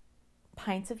always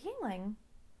pints of Yingling.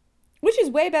 Which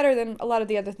is way better than a lot of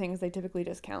the other things they typically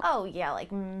discount. Oh, yeah,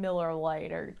 like Miller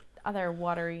Lite or other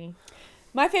watery.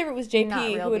 My favorite was Not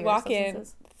JP, real who would beer walk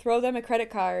substances. in, throw them a credit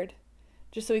card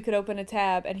just so he could open a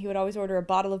tab, and he would always order a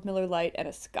bottle of Miller Lite and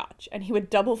a scotch. And he would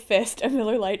double fist a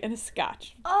Miller Lite and a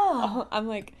scotch. Oh. I'm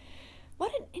like,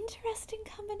 what an interesting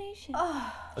combination.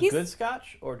 Oh. A he's- good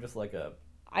scotch or just like a...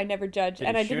 I never judged, Did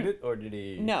and he I shoot didn't. it or did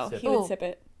he No, sip he it? would Ooh. sip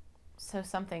it. So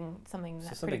something So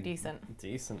that's something pretty decent.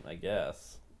 Decent, I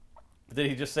guess. But did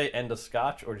he just say end of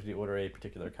scotch or did he order a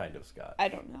particular kind of scotch? I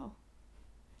don't know.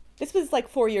 This was like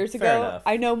 4 years Fair ago. enough.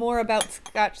 I know more about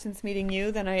scotch since meeting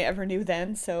you than I ever knew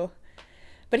then, so.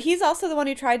 But he's also the one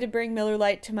who tried to bring Miller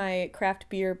Lite to my craft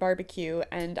beer barbecue,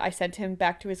 and I sent him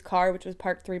back to his car, which was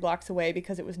parked 3 blocks away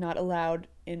because it was not allowed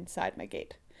inside my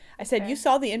gate. I said, Fair. you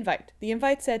saw the invite. The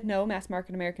invite said no mass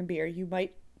market American beer. You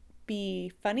might be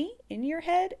funny in your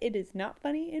head. It is not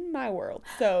funny in my world.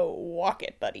 So walk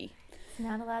it, buddy.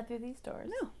 Not allowed through these doors.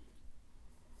 No.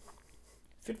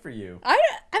 Good for you.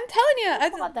 I'm telling you, I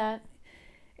thought that.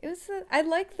 It was. I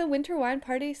like the winter wine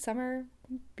party, summer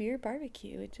beer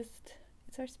barbecue.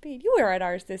 It's our speed. You were at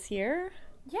ours this year.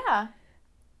 Yeah.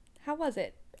 How was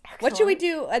it? What should we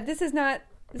Excellent. do?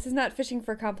 This is not fishing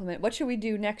for a compliment. What should we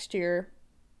do next year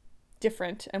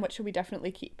different, and what should we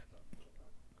definitely keep?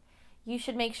 You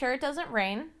should make sure it doesn't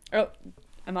rain. Oh,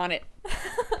 I'm on it.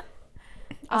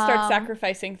 I'll start Um,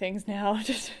 sacrificing things now.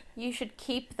 Just You should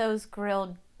keep those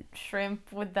grilled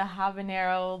shrimp with the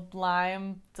habanero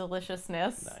lime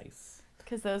deliciousness. Nice.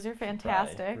 Because those are Try,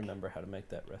 fantastic. remember how to make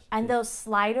that recipe. And those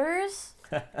sliders,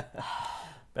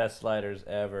 Best sliders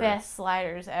ever. best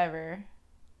sliders ever.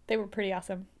 they were pretty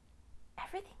awesome.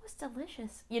 Everything was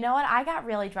delicious. You know what? I got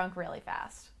really drunk really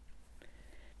fast.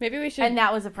 Maybe we should. And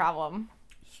that was a problem.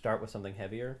 Start with something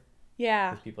heavier,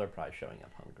 Yeah, because people are probably showing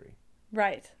up hungry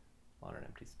right. on an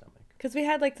empty stomach. Because we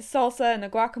had like the salsa and the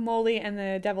guacamole and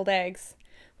the deviled eggs,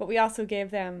 but we also gave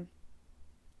them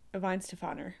a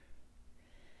Weinstefaner.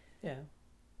 Yeah.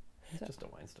 It's So- just a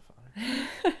Weinstefaner.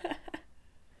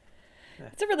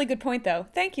 It's a really good point, though.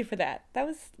 Thank you for that.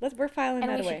 We're filing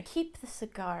And that we away. should keep the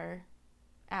cigar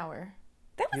hour.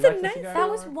 That You was a like the nice. cigar? That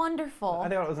was I wonderful.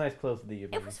 thought it was a nice close to the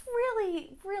evening. It was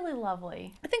really, really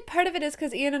lovely. I think part of it is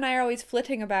because Ian and I are always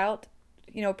flitting about,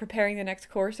 preparing the next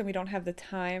course, and we don't have the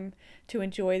time to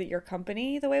enjoy your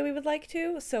company the way we would like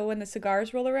to. So when the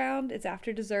cigars roll around, it's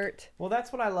after dessert. Well,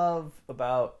 that's what I love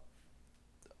about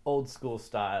old school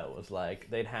style, was like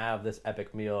they'd have this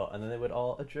epic meal and then they would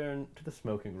all adjourn to the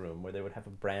smoking room where they would have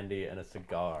a brandy and a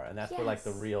cigar, and that's where like the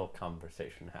Yes. real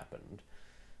conversation happened.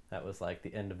 That was like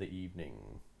the end of the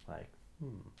evening, like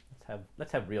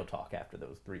let's have real talk after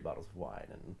those 3 bottles of wine.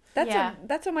 And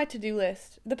That's on my to-do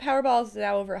list. The Powerball is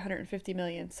now over 150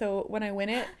 million. So when I win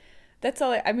it, that's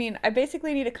all. I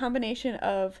basically need a combination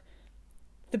of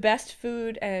the best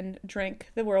food and drink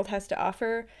the world has to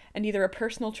offer, and either a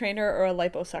personal trainer or a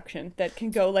liposuction that can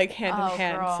go like hand Oh, in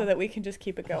hand, girl. so that we can just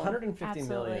keep it going. 150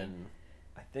 Absolutely. million,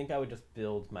 I think I would just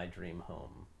build my dream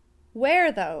home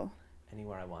Where though?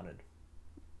 anywhere I wanted.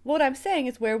 What I'm saying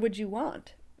is, where would you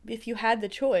want if you had the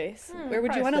choice? Where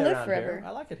would you Probably want to stay live around forever? here. I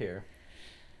like it here.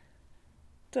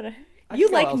 Sort I You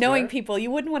could go like elsewhere. knowing people.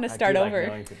 You wouldn't want to I start do like over.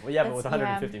 knowing people. Yeah, but with That's- yeah.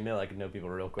 150 mil, I could know people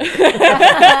real quick.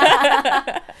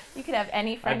 You could have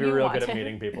any friend I'd be you real wanted. good at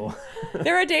meeting people.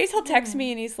 There are days he'll text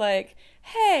me and he's like,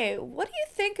 "Hey, what do you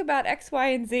think about X, Y,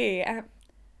 and Z?" And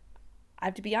I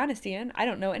have to be honest, Ian. I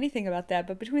don't know anything about that,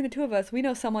 but between the two of us, we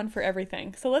know someone for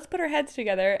everything. So let's put our heads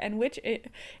together and it's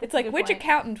That's a like good which point.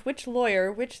 accountant, which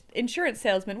lawyer, which insurance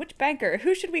salesman, which banker,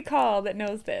 who should we call that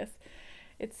knows this?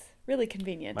 It's really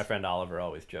convenient. My friend Oliver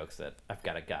always jokes that I've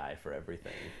got a guy for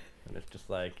everything. And it's just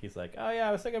like, he's like, oh yeah,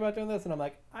 I was thinking about doing this. And I'm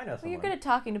like, I know Well, someone. you're good at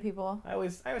talking to people. I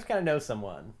always kind of know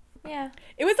someone. Yeah.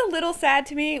 It was a little sad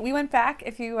to me. We went back,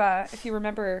 if you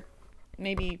remember,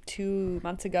 maybe 2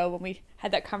 months ago when we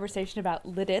had that conversation about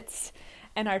Lidditz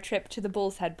and our trip to the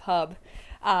Bull's Head pub.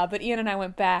 But Ian and I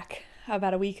went back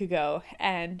about a week ago,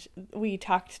 and we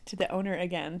talked to the owner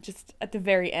again just at the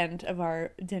very end of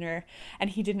our dinner,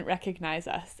 and he didn't recognize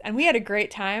us. And we had a great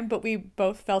time, but we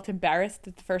both felt embarrassed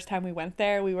that the first time we went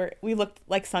there, we looked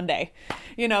like Sunday.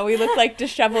 We looked like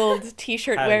disheveled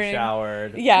t-shirt Hadn't wearing.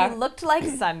 showered. Yeah. You looked like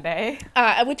Sunday.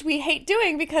 Which we hate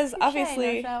doing because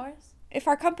obviously No showers. if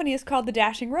our company is called the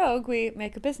Dashing Rogue, we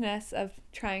make a business of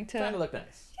trying Trying to to look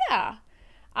nice. yeah.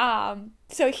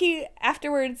 So he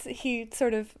afterwards he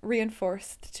sort of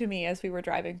reinforced to me as we were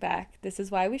driving back, this is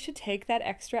why we should take that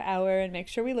extra hour and make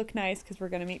sure we look nice because we're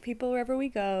going to meet people wherever we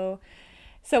go.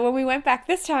 So when we went back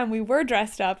this time, we were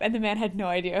dressed up, and the man had no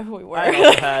idea who we were. I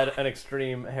also had an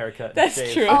extreme haircut. and That's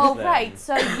shave true. since Oh, then. right.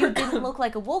 So you didn't look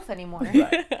like a wolf anymore.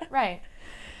 Right. Right.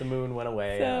 The moon went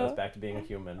away and I So- was back to being a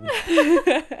human. Do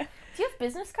you have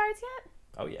business cards yet?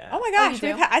 Oh yeah. Oh my you gosh,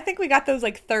 do? I think we got those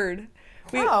like third.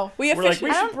 We Oh. we We're like, officially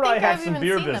we I should don't probably think have I've some even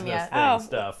beer seen them business yet. thing Oh.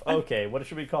 stuff. Okay, what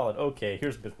should we call it? Okay,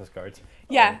 here's business cards.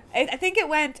 yeah, Oh, I think it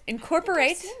went I've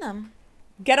incorporate, seen them.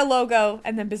 get a logo,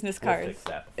 and then business we'll cards. fix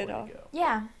that It before all. you go.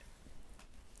 Yeah.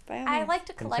 By all I means. like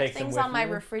to Can collect take them things with on my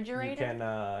you. refrigerator. You can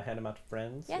hand them out to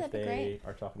friends Yeah, if that'd be they great.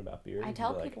 are talking about beer. I You can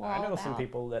tell be like, people I all know some about-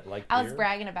 people that like I beer. was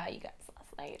bragging about you guys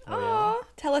last night. Oh, yeah? Aw,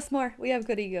 tell us more. We have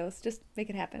good egos. Just make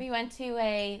it happen. We went to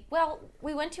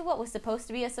what was supposed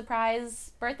to be a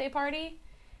surprise birthday party,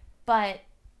 but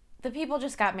the people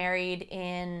just got married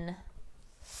a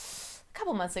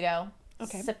couple months ago.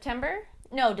 Okay.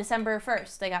 December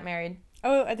 1st they got married.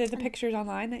 Oh, are there the pictures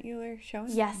online that you were showing?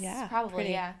 Yes, Yeah, probably, pretty.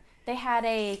 yeah. They had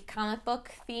a comic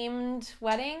book themed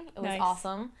wedding. It was Nice.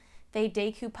 awesome. They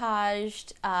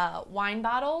decoupaged wine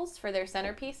bottles for their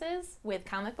centerpieces with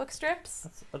comic book strips.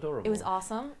 That's adorable. It was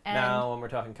awesome. And Now, when we're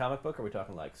talking comic book, are we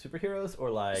talking like superheroes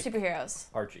or like superheroes.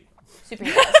 Archie?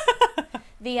 Superheroes.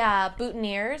 The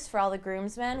boutonnieres for all the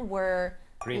groomsmen were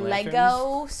Green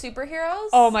Lego superheroes.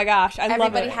 Oh my gosh, I love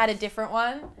Everybody it. had a different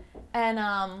one. And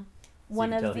So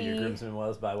one you can of tell who your the... groomsman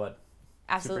was by what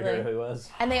Absolutely. superhero he was.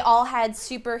 And they all had I was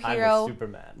superhero,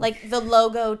 Superman. like the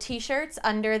logo T-shirts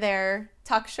under their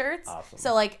tuck shirts. Awesome.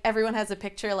 So like everyone has a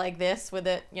picture like this with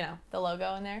it, the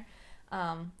logo in there.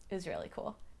 It was really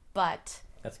cool. But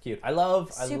That's cute. I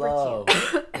love. Super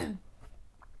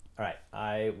All right,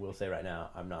 I will say right now,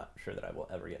 I'm not sure that I will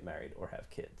ever get married or have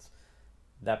kids.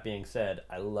 That being said,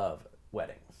 I love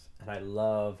weddings, and I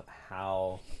love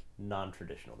how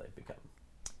non-traditional they've become,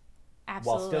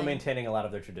 absolutely. while still maintaining a lot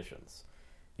of their traditions.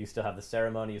 You still have the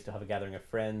ceremony, you still have a gathering of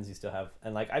friends, you still have,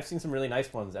 and like I've seen some really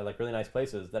nice ones at like really nice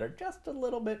places that are just a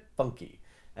little bit funky,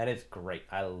 and it's great.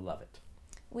 I love it.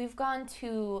 We've gone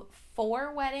to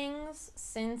 4 weddings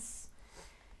since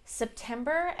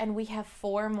September, and we have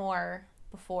 4 more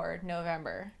before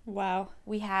November. Wow.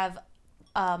 We have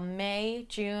May,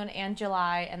 June, and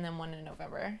July, and then one in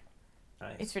November.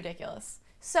 Nice. It's ridiculous.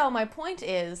 So my point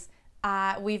is,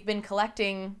 we've been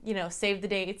collecting, save the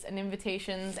dates and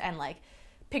invitations and like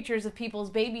pictures of people's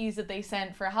babies that they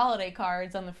sent for holiday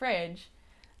cards on the fridge.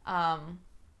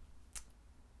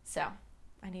 So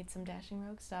I need some Dashing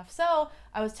Rogue stuff. So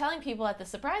I was telling people at the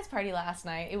surprise party last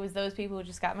night, it was those people who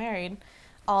just got married,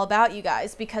 all about you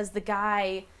guys, because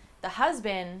the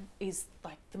husband is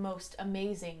like the most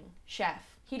amazing chef.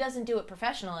 He doesn't do it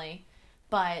professionally,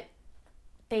 but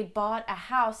they bought a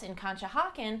house in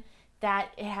Conshohocken that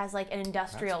it has like an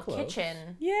industrial That's close.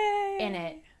 kitchen Yay. in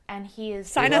it, and he is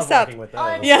Sign We us love up. working with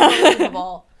those. Yeah.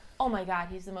 unbelievable. Oh my god,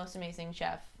 he's the most amazing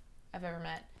chef I've ever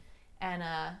met, and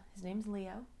his name's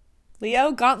Leo.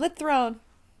 Leo, gauntlet thrown.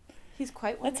 He's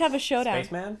quite Let's have a showdown.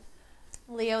 Spaceman?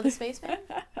 Leo the spaceman.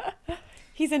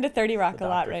 He's into 30 Rock The a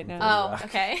lot doctor right from now. 30 Oh, Rock.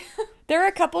 okay. There are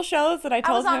a couple shows that I I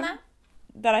told was on him that.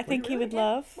 that I Were think you he really? would Yeah.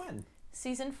 love. When?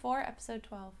 Season 4, episode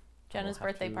 12. Jenna's I will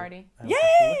have birthday to- party. I will have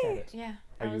to look Yay! at it. Yeah,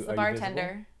 Are I was you- the are you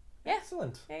bartender. Yeah.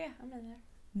 Excellent. Yeah, I'm in there.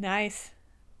 Nice.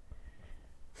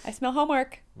 I smell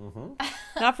homework. Mm-hmm.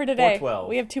 Not for today. 412.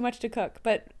 We have too much to cook,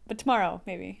 but tomorrow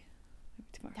maybe.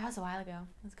 Tomorrow. That was a while ago.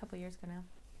 That was a couple years ago now.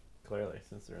 Clearly,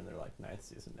 since they're in their like 9th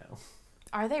season now.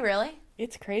 Are they really?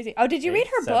 It's crazy. Oh, did you 8th, read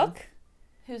her 7th? book?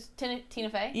 Who's Tina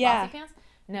Fey? Yeah. Bossy Pants?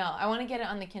 No, I want to get it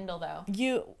on the Kindle though.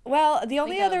 The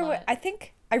only I would other love way, it. I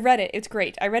think I read it. It's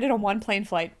great. I read it on one plane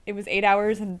flight. It was 8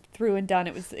 hours and through and done.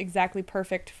 It was exactly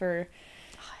perfect for.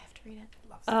 Oh, I have to read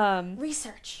it.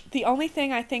 Research. The only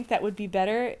thing I think that would be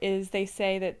better is they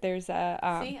say that there's a.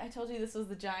 See, I told you this was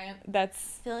the giant.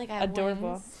 That's I feel like I have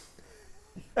adorable. wings.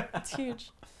 It's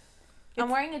huge. I'm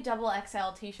wearing a double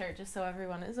XL t-shirt just so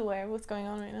everyone is aware of what's going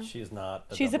on right now. She's not.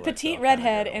 She's a double petite XL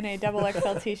redhead kind in of a double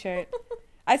XL t-shirt.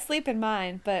 I sleep in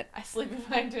mine, but I sleep in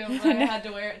mine too, but I had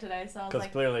to wear it today, so I was Because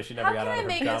like, clearly she never how got can out I of her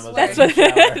make this pajamas. work?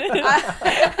 during That's the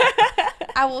what- shower.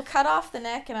 I will cut off the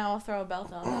neck and I will throw a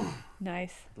belt on.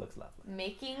 nice. Looks lovely.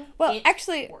 Making Well, it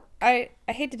actually, work. I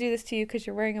hate to do this to you because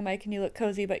you're wearing a mic and you look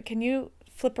cozy, but can you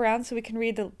flip around so we can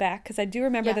read the back? Because I do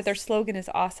remember that Yes. their slogan is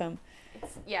awesome.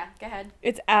 Yeah, go ahead.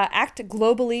 It's act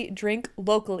globally, drink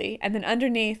locally. And then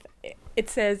underneath, it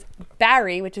says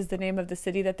Barrie, which is the name of the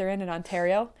city that they're in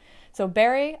Ontario. So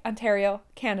Barrie, Ontario,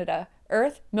 Canada.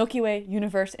 Earth, Milky Way,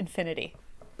 Universe, Infinity.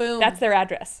 Boom. That's their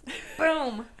address.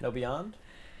 boom. No beyond?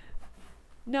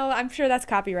 No, I'm sure that's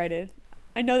copyrighted.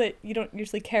 I know that you don't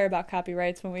usually care about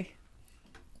copyrights when we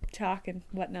talk and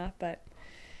whatnot, but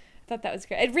I thought that was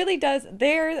great. It really does.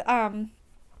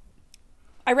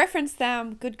 I referenced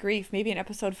them, good grief, maybe in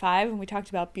episode 5 when we talked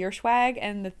about Bierschwag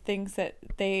and the things that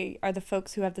they are the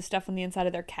folks who have the stuff on the inside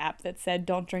of their cap that said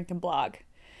 "Don't drink and blog."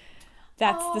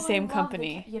 That's Oh, the I same love the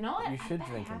company. you know what? You should I bet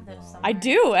drink I have and those blog. somewhere. I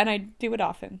do, and I do it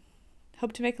often.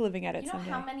 Hope to make a living at it You know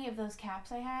someday. how many of those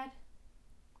caps I had?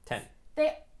 10.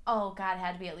 Oh God, it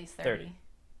had to be at least 30. 30.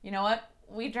 You know what?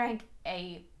 We drank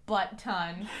a butt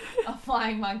ton of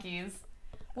flying monkeys.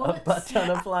 A butt ton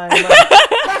of flying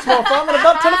monkeys. Small farm and a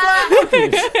butt ton of flying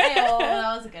monkeys. Ew,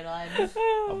 that was a good one.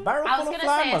 A barrel I was full of gonna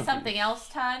flying say monkeys. something else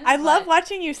ton. I love but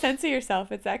watching you censor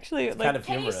yourself. It's actually like kind of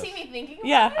Can you humorous. see me thinking? About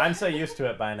yeah. it? I'm so used to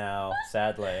it by now,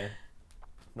 sadly. They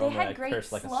Normally I had great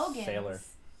curse like a slogans sailor.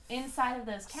 inside of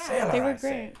those caps. Sailor, They were I say.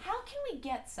 great. How can we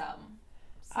get some?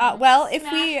 Well, if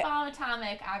Smash we Bomb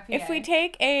Atomic IPA. if we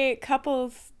take a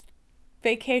couple's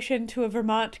vacation to a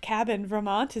Vermont cabin,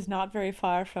 Vermont is not very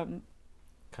far from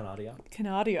Canadia.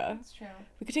 Canada. That's true.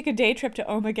 We could take a day trip to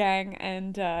Omegang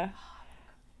and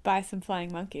buy some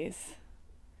flying monkeys.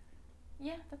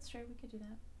 Yeah, that's true. We could do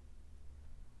that.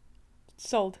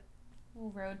 Sold. A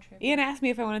little road trip. Ian asked me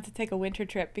if I wanted to take a winter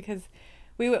trip because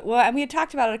And we had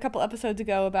talked about it a couple episodes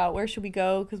ago about where should we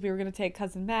go because we were going to take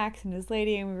cousin Max and his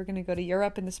lady and we were going to go to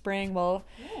Europe in the spring. Well,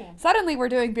 suddenly we're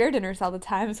doing beer dinners all the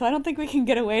time, so I don't think we can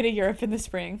get away to Europe in the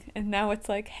spring. And now it's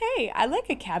like, hey, I like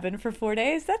a cabin for 4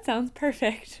 days. That sounds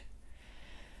perfect.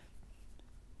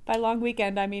 By long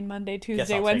weekend, I mean Monday, Guess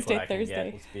Tuesday, I'll Wednesday, take what I can Thursday.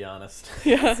 get, let's be honest.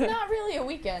 It's not really a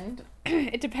weekend.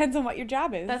 It depends on what your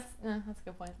job is. That's a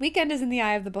good point. Weekend is in the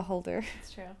eye of the beholder.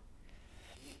 It's true.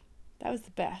 That was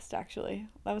the best, actually.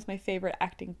 That was my favorite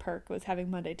acting perk, was having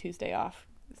Monday, Tuesday off.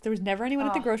 There was never anyone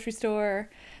at the grocery store.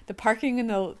 The parking and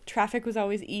the traffic was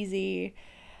always easy.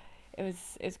 It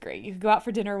was great. You could go out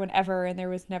for dinner whenever, and there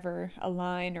was never a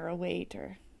line or a wait.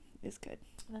 It was good.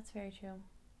 That's very true.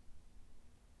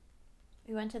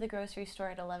 We went to the grocery store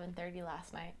at 11:30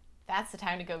 last night. That's the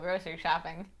time to go grocery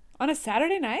shopping. On a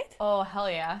Saturday night? Oh,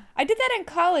 hell yeah. I did that in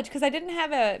college because I didn't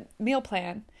have a meal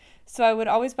plan. So I would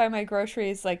always buy my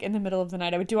groceries like in the middle of the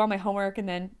night. I would do all my homework and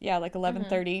then, like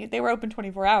 11:30. They were open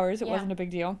 24 hours. It wasn't a big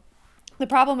deal. The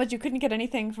problem was you couldn't get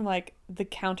anything from like the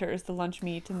counters, the lunch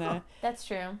meat and the... That's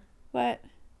true. What?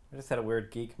 I just had a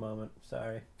weird geek moment.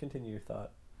 Sorry. Continue your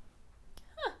thought.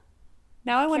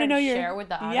 Now I want to know your... share with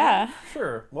the audience? Yeah.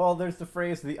 Sure. Well, there's the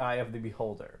phrase, the eye of the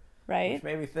beholder. Right. Which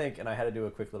made me think, and I had to do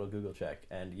a quick little Google check,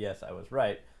 and yes, I was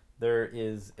right. There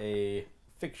is a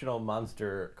fictional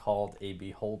monster called a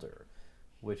beholder,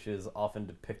 which is often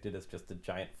depicted as just a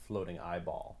giant floating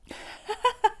eyeball.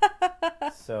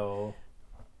 So,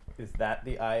 is that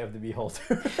the eye of the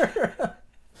beholder?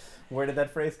 Where did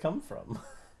that phrase come from?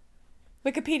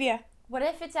 Wikipedia. What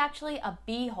if it's actually a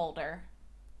bee holder?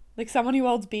 Like someone who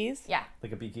holds bees? Yeah.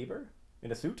 Like a beekeeper?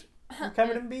 In a suit? I'm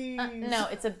covered in bees! No,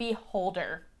 it's a bee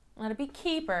holder, not a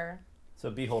beekeeper. So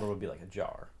a beholder would be like a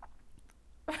jar.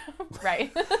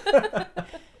 Right.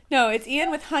 No, it's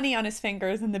Ian with honey on his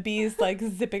fingers and the bees like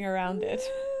zipping around it.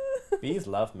 Bees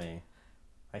love me.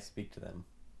 I speak to them.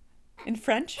 In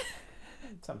French?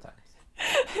 Sometimes.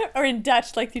 Or in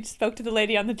Dutch, like you spoke to the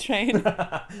lady on the train.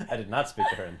 I did not speak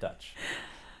to her in Dutch.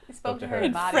 I spoke to her in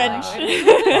in body French.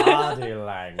 language. Body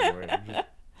language.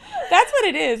 That's what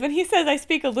it is. When he says I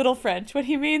speak a little French, what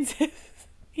he means is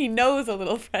he knows a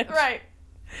little French. Right.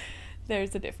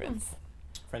 There's a difference.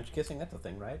 French kissing, that's a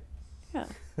thing, right? Yeah.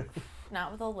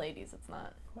 Not with old ladies, it's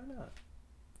not. Why not?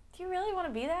 Do you really want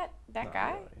to be that Not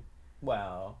guy? really.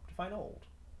 Well, define old.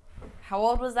 How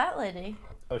old was that lady?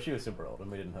 Oh, she was super old and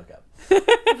we didn't hook up.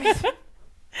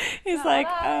 He's Not like,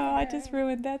 what oh, I heard. just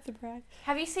ruined that surprise.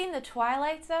 Have you seen The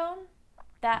Twilight Zone?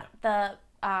 That the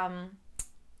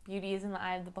beauty is in the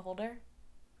eye of the beholder?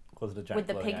 Was it a giant With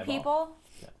the floating pig eyeball? people?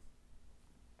 Yeah.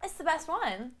 It's the best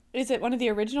one. Is it one of the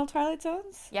original Twilight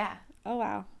Zones? Yeah. Oh,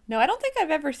 wow. No, I don't think I've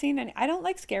ever seen any. I don't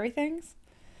like scary things.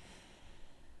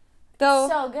 Though,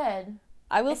 So good.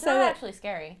 I will It's say not that actually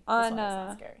scary. on, This one is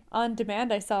not scary. on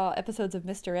demand, I saw episodes of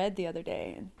Mr. Ed the other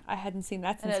day, and I hadn't seen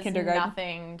that It since has kindergarten.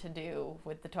 nothing to do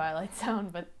with the Twilight Zone,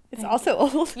 but It's also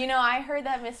old. you know, I heard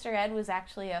that Mr. Ed was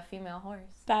actually a female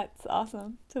horse. That's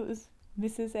awesome. So it was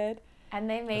Mrs. Ed. And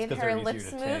they made 'cause her they're lip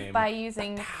easier to smooth tame. by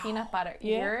using peanut butter.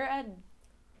 Yeah. You're a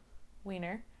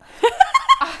wiener.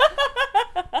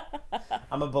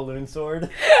 I'm a balloon sword.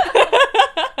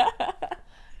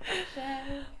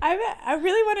 I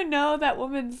really want to know that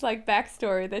woman's like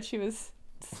backstory, that she was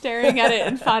staring at it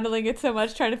and fondling it so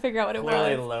much, trying to figure out what it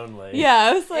Clearly was. lonely. Yeah,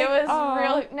 I was like, It was oh.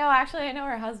 really... No, actually, I know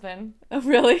her husband. Oh,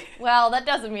 really? Well, that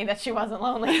doesn't mean that she wasn't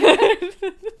lonely.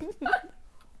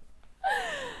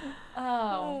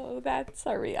 Oh. Oh, that's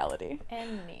our reality.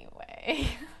 Anyway.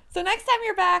 So next time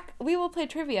you're back, we will play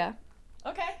trivia.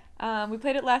 Okay. We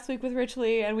played it last week with Rich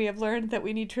Lee, and we have learned that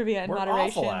we need trivia in We're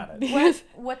moderation. awful at it. Because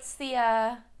What's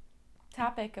the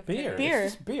topic of Beer. Beer.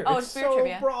 It's just beer. Oh, it's it's beer so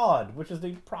trivia. broad, which is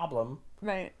the problem.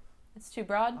 right. It's too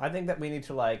broad? I think that we need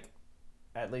to, like,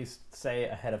 at least say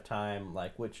ahead of time,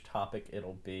 like, which topic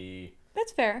it'll be.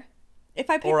 That's fair. If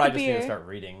I pick Or the I just beer, need to start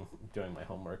reading, doing my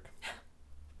homework.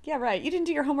 yeah, right. You didn't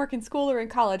do your homework in school or in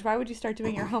college. Why would you start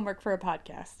doing your homework for a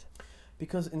podcast?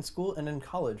 Because in school and in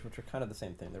college, which are kind of the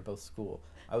same thing, they're both school,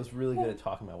 I was really good at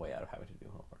talking my way out of having to do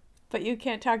homework. But you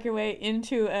can't talk your way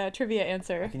into a trivia I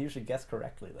answer. can usually guess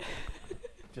correctly, though,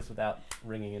 just without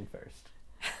ringing in first.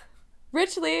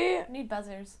 Rich Lee I need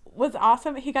buzzers. was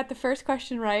awesome. He got the first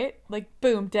question right. Like,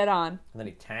 boom, dead on. And then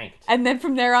he tanked. And then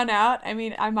from there on out, I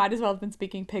mean, I might as well have been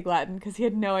speaking Pig Latin because he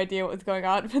had no idea what was going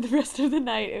on for the rest of the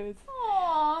night. It was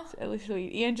Aww. really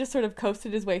sweet. Ian just sort of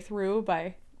coasted his way through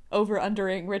by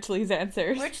over-undering Rich Lee's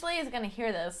answers. Rich Lee is going to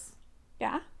hear this,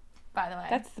 Yeah, by the way.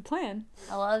 that's the plan.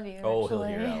 I love you, Oh, Rich he'll Lee.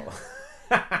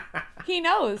 hear He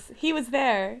knows. He was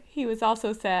there. He was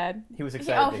also sad. He was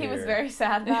excited Oh, to he hear. was very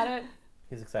sad about it.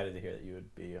 He's excited to hear that you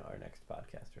would be our next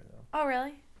podcaster, though. Oh,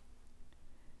 really?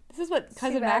 This is what It's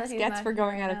Cousin too bad Max that he's gets not for here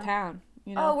going right out of now. town.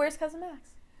 You Oh, know? where's Cousin Max?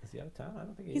 Is he out of town? I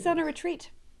don't think he He's is. on a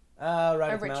retreat. Right A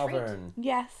with retreat? Malvern.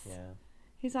 Yes. Yeah.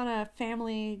 He's on a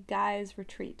family guys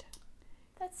retreat.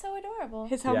 That's so adorable.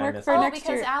 His Yeah, I homework missed for that. next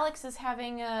because year. Alex is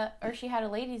having or she had a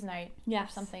ladies' night or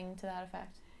Yes. something to that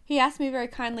effect. He asked me very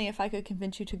kindly if I could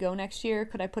convince you to go next year.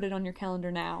 Could I put it on your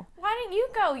calendar now? Why didn't you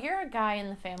go? You're a guy in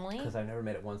the family. Because I've never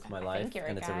made it once in my I life, think you're a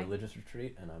and it's a guy. religious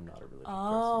retreat, and I'm not a religious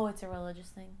Oh, person. it's a religious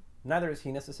thing. Neither is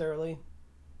he necessarily.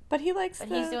 But he likes But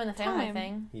the he's doing the family time.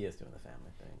 thing. He is doing the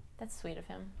family thing. That's sweet of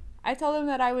him. I told him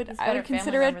that I would He's a I better would family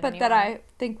consider it, member than but you that are. I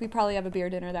think we probably have a beer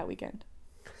dinner that weekend.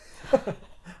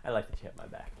 I like that you have my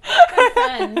back. Good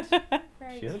friend.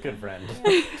 Very She's a good friend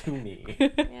Yeah. to me.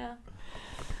 Yeah.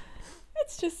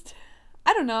 It's just,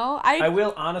 I don't know. I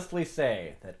will honestly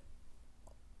say that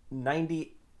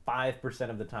 95%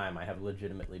 of the time I have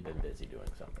legitimately been busy doing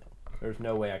something. There's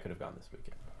no way I could have gone this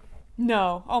weekend.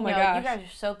 No. Oh my no, gosh. you guys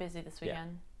are so busy this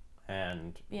weekend.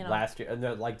 And You know, last year, and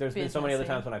there's been so many other businessy.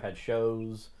 times when I've had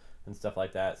shows and stuff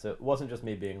like that. So it wasn't just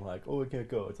me being like, oh, I can't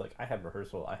go. It's like I have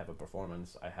rehearsal, I have a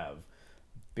performance, I have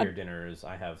beer dinners,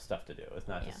 I have stuff to do. It's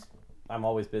not Yeah. just, I'm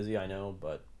always busy, I know,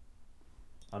 but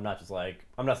I'm not just like,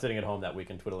 I'm not sitting at home that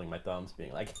weekend twiddling my thumbs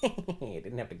being like, I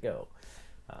didn't have to go.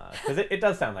 Because it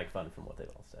does sound like fun from what they've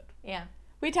all said. Yeah.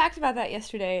 We talked about that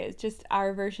yesterday. It's just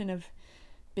our version of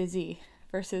busy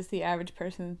versus the average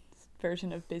person's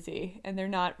version of busy. And they're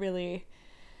not really...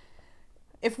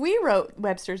 If we wrote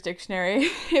Webster's Dictionary,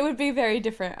 it would be very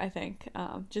different, I think.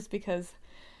 Just because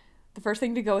the first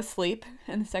thing to go is sleep,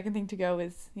 and the second thing to go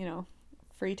is, you know,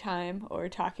 free time or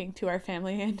talking to our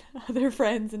family and other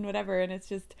friends and whatever. And it's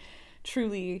just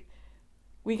truly...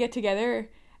 We get together...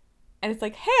 And it's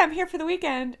like, hey, I'm here for the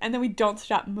weekend. And then we don't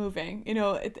stop moving. You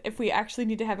know, if we actually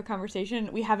need to have a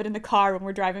conversation, we have it in the car when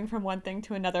we're driving from one thing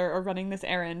to another or running this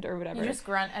errand or whatever. You just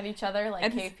grunt at each other like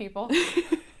And- cave people.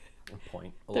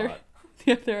 Point a There- lot.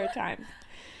 Yeah, there are times.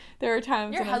 There are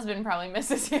times. Your when I'm- husband probably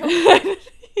misses you.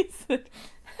 He's like,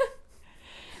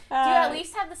 Do you at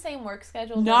least have the same work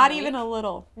schedule? during Not the even week? a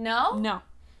little. No? No.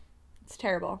 It's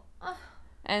terrible. Ugh.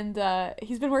 And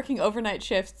he's been working overnight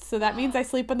shifts, so that means I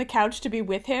sleep on the couch to be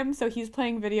with him. So he's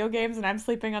playing video games and I'm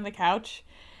sleeping on the couch.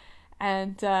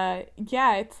 And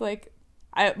yeah, it's like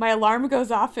my alarm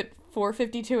goes off at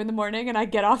 4:52 in the morning, and I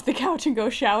get off the couch and go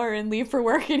shower and leave for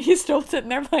work, and he's still sitting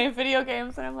there playing video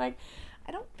games, and I'm like,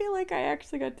 I don't feel like I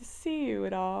actually got to see you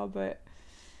at all, but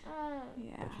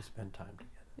yeah. But you spend time together.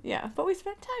 Yeah, but we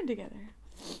spent time together.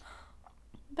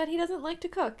 But he doesn't like to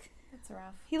cook. That's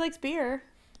rough. He likes beer.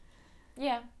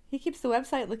 Yeah. He keeps the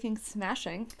website looking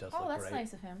smashing. Does Oh, look that's great.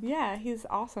 nice of him. Yeah, he's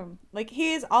awesome. Like,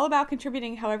 he is all about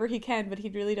contributing however he can, but he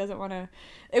really doesn't want to.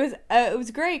 It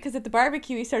was great because at the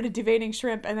barbecue he started deveining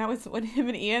shrimp, and that was when him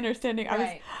and Ian are standing.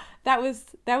 Right. That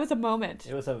was a moment.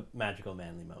 It was a magical,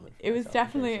 manly moment. for It was myself and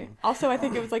definitely. Jason. Also, I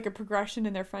think it was like a progression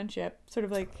in their friendship, sort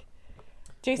of like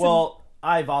Jason. Well,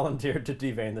 I volunteered to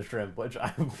devein the shrimp, which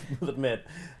I will admit,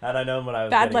 had I known what I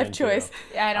was Bad getting life into, choice.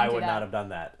 Yeah, I don't do would that. not have done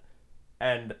that.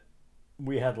 And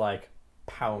we had like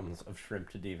pounds of shrimp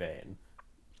to devein.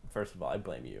 First of all, I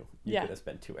blame you. You Yeah. could have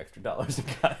spent $2 extra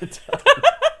and got it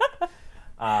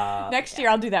done. Next year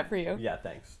I'll do that for you. Yeah,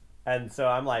 thanks. And so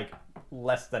I'm like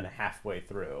less than halfway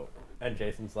through, and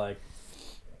Jason's like,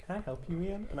 "Can I help you,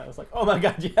 Ian?" And I was like, "Oh my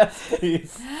God, yes,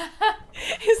 please."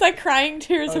 He's like crying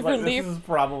tears I was of like, relief. this is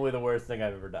probably the worst thing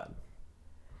I've ever done.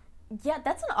 Yeah,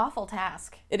 that's an awful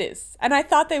task. It is. And I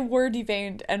thought they were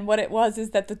deveined, and what it was is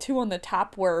that the 2 on the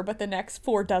top were, but the next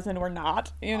 4 dozen were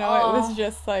not. You know, it was Oh.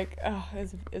 just like, oh, it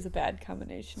was a bad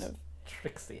combination of...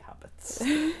 Tricksy habits.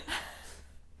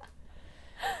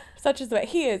 Such is the way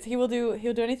he is. He'll do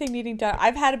anything needing done.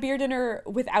 I've had a beer dinner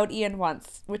without Ian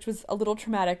once, which was a little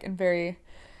traumatic and very...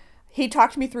 He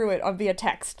talked me through it via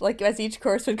text. Like, as each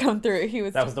course would come through, he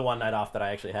was... That was the one night off that I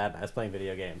actually had. And I was playing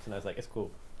video games, and I was like, "It's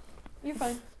cool." You're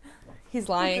fine. He's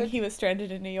lying. Good. He was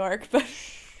stranded in New York, but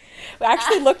I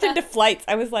actually looked into flights.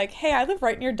 I was like, hey, I live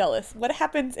right near Dulles. What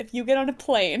happens if you get on a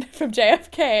plane from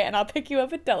JFK and I'll pick you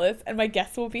up at Dulles and my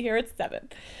guests will be here at 7?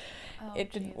 Oh,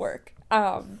 It didn't jeez. work.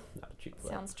 Not a cheap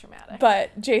flight. Sounds traumatic.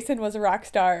 But Jason was a rock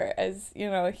star, as, you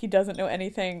know, he doesn't know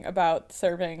anything about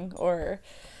serving or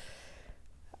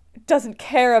doesn't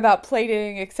care about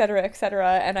plating, etc.,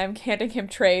 etc. And I'm handing him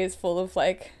trays full of,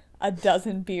 like, a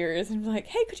dozen beers and I'm like,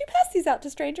 hey, could you pass these out to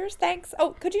strangers? Thanks.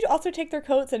 Oh, could you also take their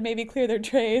coats and maybe clear their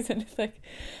trays and like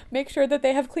make sure that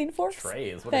they have clean forks?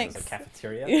 Trays. What Thanks. is this, a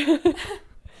cafeteria?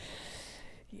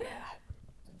 Yeah.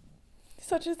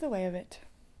 Such is the way of it.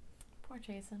 Poor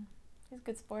Jason. He's a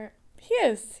good sport. He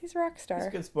is. He's a rock star. He's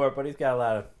a good sport, but he's got a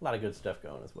lot of good stuff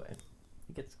going his way.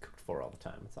 He gets cooked for all the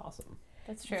time. It's awesome.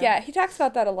 That's true. Yeah, he talks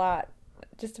about that a lot.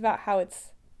 Just about how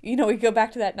it's, we go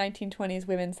back to that 1920s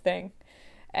women's thing.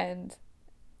 And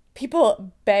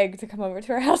people beg to come over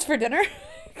to our house for dinner.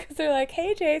 Because they're like,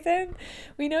 hey, Jason,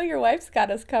 we know your wife's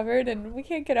got us covered and we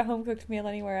can't get a home-cooked meal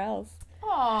anywhere else.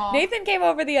 Aww. Nathan came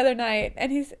over the other night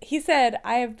and he said,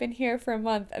 I have been here for a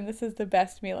month and this is the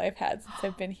best meal I've had since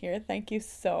I've been here. Thank you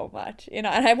so much. And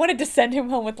I wanted to send him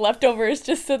home with leftovers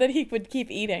just so that he would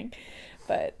keep eating.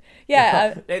 But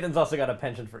yeah. Nathan's also got a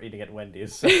penchant for eating at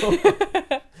Wendy's, so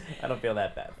I don't feel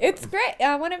that bad. It's great.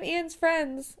 One of Ian's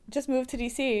friends just moved to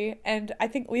DC, and I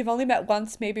think we've only met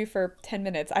once, maybe for 10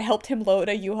 minutes. I helped him load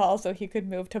a U-Haul so he could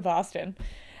move to Boston,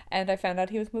 and I found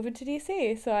out he was moving to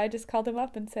DC, so I just called him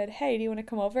up and said, hey, do you want to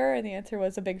come over? And the answer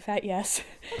was a big fat yes.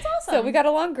 That's awesome. So we got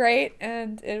along great,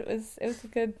 and it was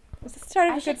the start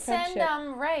of a good friendship. I should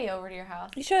send Ray over to your house.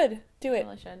 You should. Do it.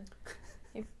 Really should.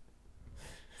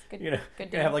 Good, You're good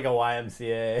gonna have like a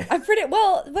YMCA. I'm pretty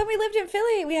well. When we lived in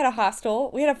Philly, we had a hostel.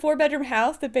 We had a 4-bedroom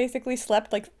house that basically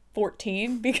slept like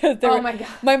 14 because my God.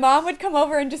 My mom would come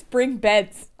over and just bring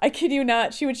beds. I kid you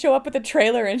not. She would show up with a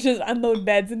trailer and just unload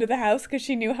beds into the house because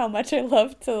she knew how much I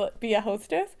loved to be a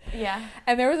hostess. Yeah.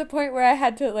 And there was a point where I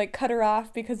had to like cut her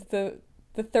off because the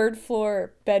third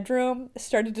floor bedroom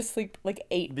started to sleep like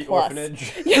 8 The plus.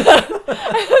 orphanage. Yeah.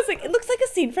 I was like, it looks like a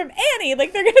scene from Annie.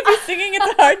 Like they're gonna be singing "It's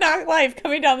a Hard Knock Life"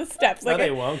 coming down the steps. No, Like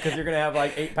they won't, because you're gonna have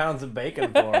like 8 pounds of bacon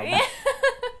for them.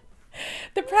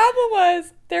 The problem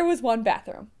was there was one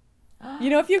bathroom.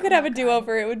 If you could Oh have my a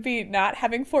do-over, it would be not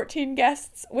having 14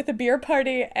 guests with a beer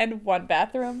party and one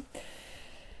bathroom.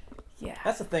 Yeah.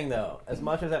 That's the thing, though. As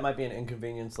much as that might be an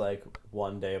inconvenience, like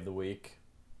one day of the week,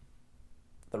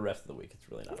 the rest of the week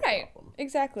it's really not a Right. problem.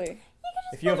 Exactly.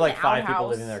 If you have like an 5 people outhouse.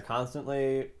 living there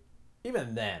constantly,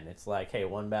 even then it's like, hey,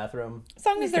 one bathroom. As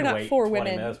long You as they're can not wait 4 20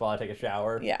 women. minutes while I take a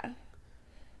shower. Yeah.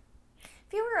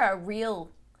 If you were a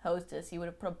real hostess, you would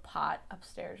have put a pot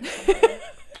upstairs or something.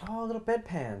 Oh, little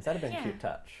bedpans. That'd have been a Yeah. cute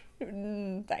touch.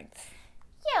 Thanks.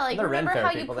 Yeah, like The Ren remember Fair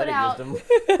how you people, put they'd out have used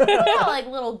you them. put out like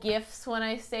little gifts when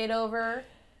I stayed over?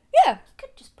 Yeah. You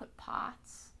could just put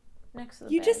pots next to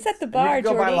the You just beds. set the And bar, you could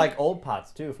go Jordy. buy like old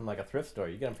pots too from like a thrift store.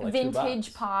 You get them for like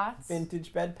vintage $2. pots.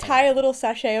 Vintage bedpans. Tie a little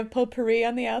sachet of potpourri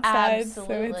on the outside so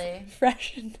Absolutely. it's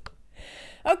fresh.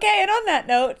 Okay, and on that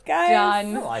note, guys.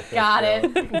 Done. I like this Got show. it. You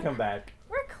can come back.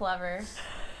 We're clever.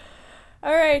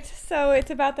 All right, so it's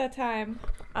about that time.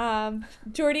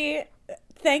 Jordy,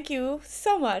 thank you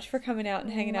so much for coming out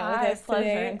and hanging out My with us pleasure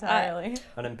today. entirely.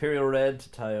 An Imperial Red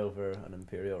to tie over an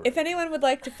Imperial Red. If anyone would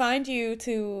like to find you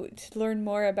to learn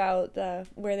more about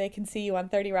where they can see you on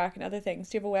 30 Rock and other things,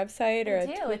 do you have a website or I a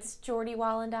do. Twitter? It's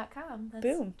JordyWallen.com. That's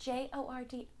Boom.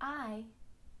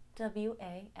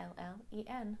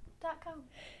 JordyWallen.com.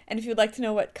 And if you'd like to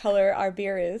know what color our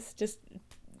beer is, just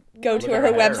go Look to at her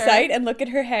her hair. website and look at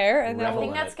her hair, and that I Revel will.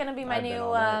 think in that's it. going to be my I've been new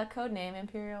all night. code name,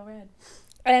 Imperial Red.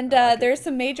 And I like it. there's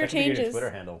some major That should be your new changes.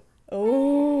 Twitter handle.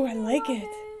 Oh, I like it.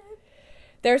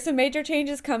 There are some major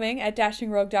changes coming at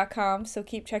dashingrogue.com, so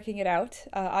keep checking it out.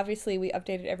 Obviously, we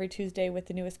update it every Tuesday with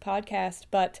the newest podcast,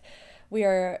 but we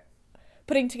are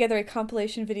putting together a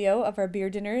compilation video of our beer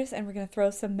dinners, and we're going to throw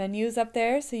some menus up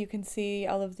there so you can see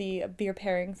all of the beer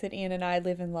pairings that Ian and I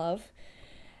live and love.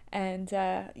 And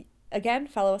again,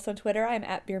 follow us on Twitter. I'm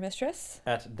at BeerMistress,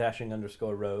 At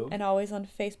dashing_rogue. and always on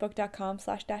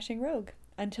Facebook.com/dashingrogue.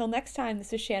 Until next time,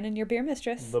 this is Shannon, your beer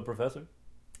mistress. The Professor.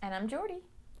 And I'm Jordy.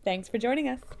 Thanks for joining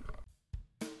us.